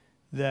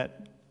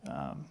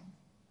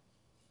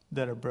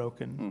are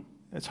broken.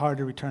 It's hard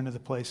to return to the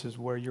places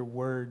where your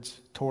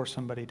words tore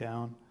somebody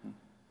down.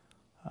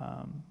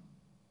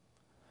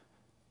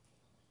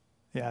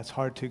 It's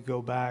hard to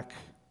go back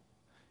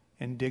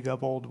and dig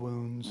up old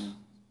wounds.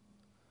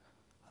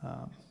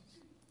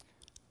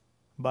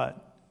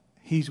 But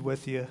He's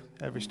with you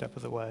every step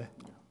of the way.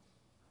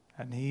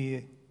 And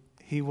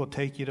He will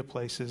take you to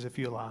places if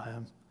you allow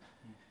Him.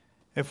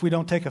 If we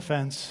don't take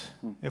offense,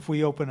 if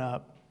we open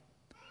up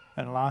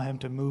and allow Him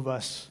to move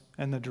us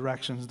in the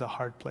directions, the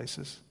hard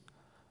places,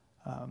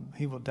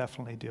 He will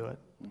definitely do it.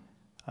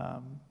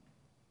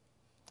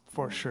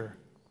 For sure.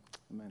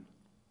 Amen.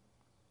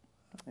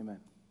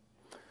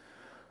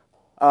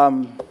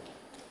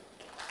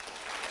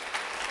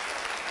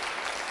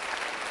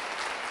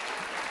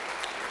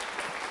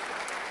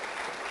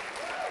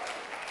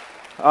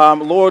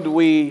 Lord,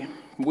 we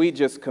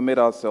just commit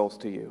ourselves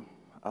to you.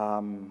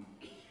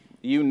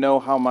 You know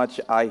how much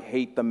I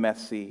hate the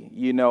messy.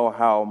 You know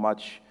how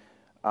much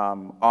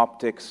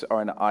optics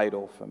are an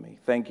idol for me.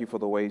 Thank you for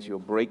the ways you're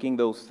breaking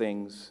those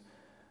things.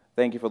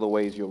 Thank you for the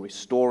ways you're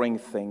restoring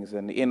things,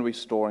 and in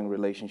restoring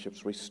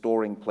relationships,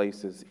 restoring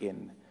places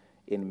in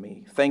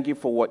me. Thank you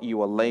for what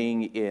you are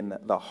laying in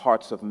the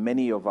hearts of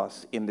many of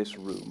us in this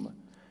room.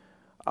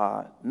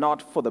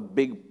 Not for the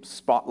big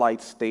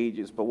spotlight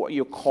stages, but what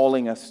you're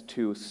calling us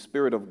to,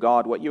 Spirit of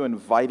God, what you're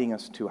inviting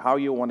us to, how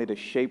you wanted to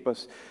shape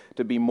us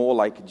to be more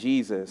like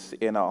Jesus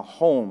in our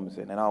homes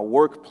and in our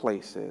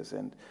workplaces,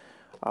 and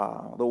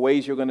the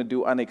ways you're going to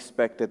do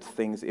unexpected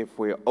things if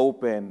we're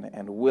open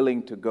and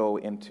willing to go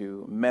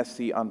into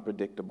messy,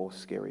 unpredictable,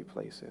 scary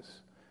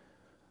places.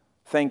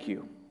 Thank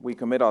you. We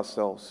commit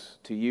ourselves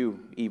to you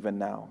even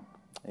now.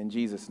 In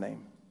Jesus'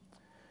 name,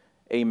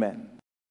 amen.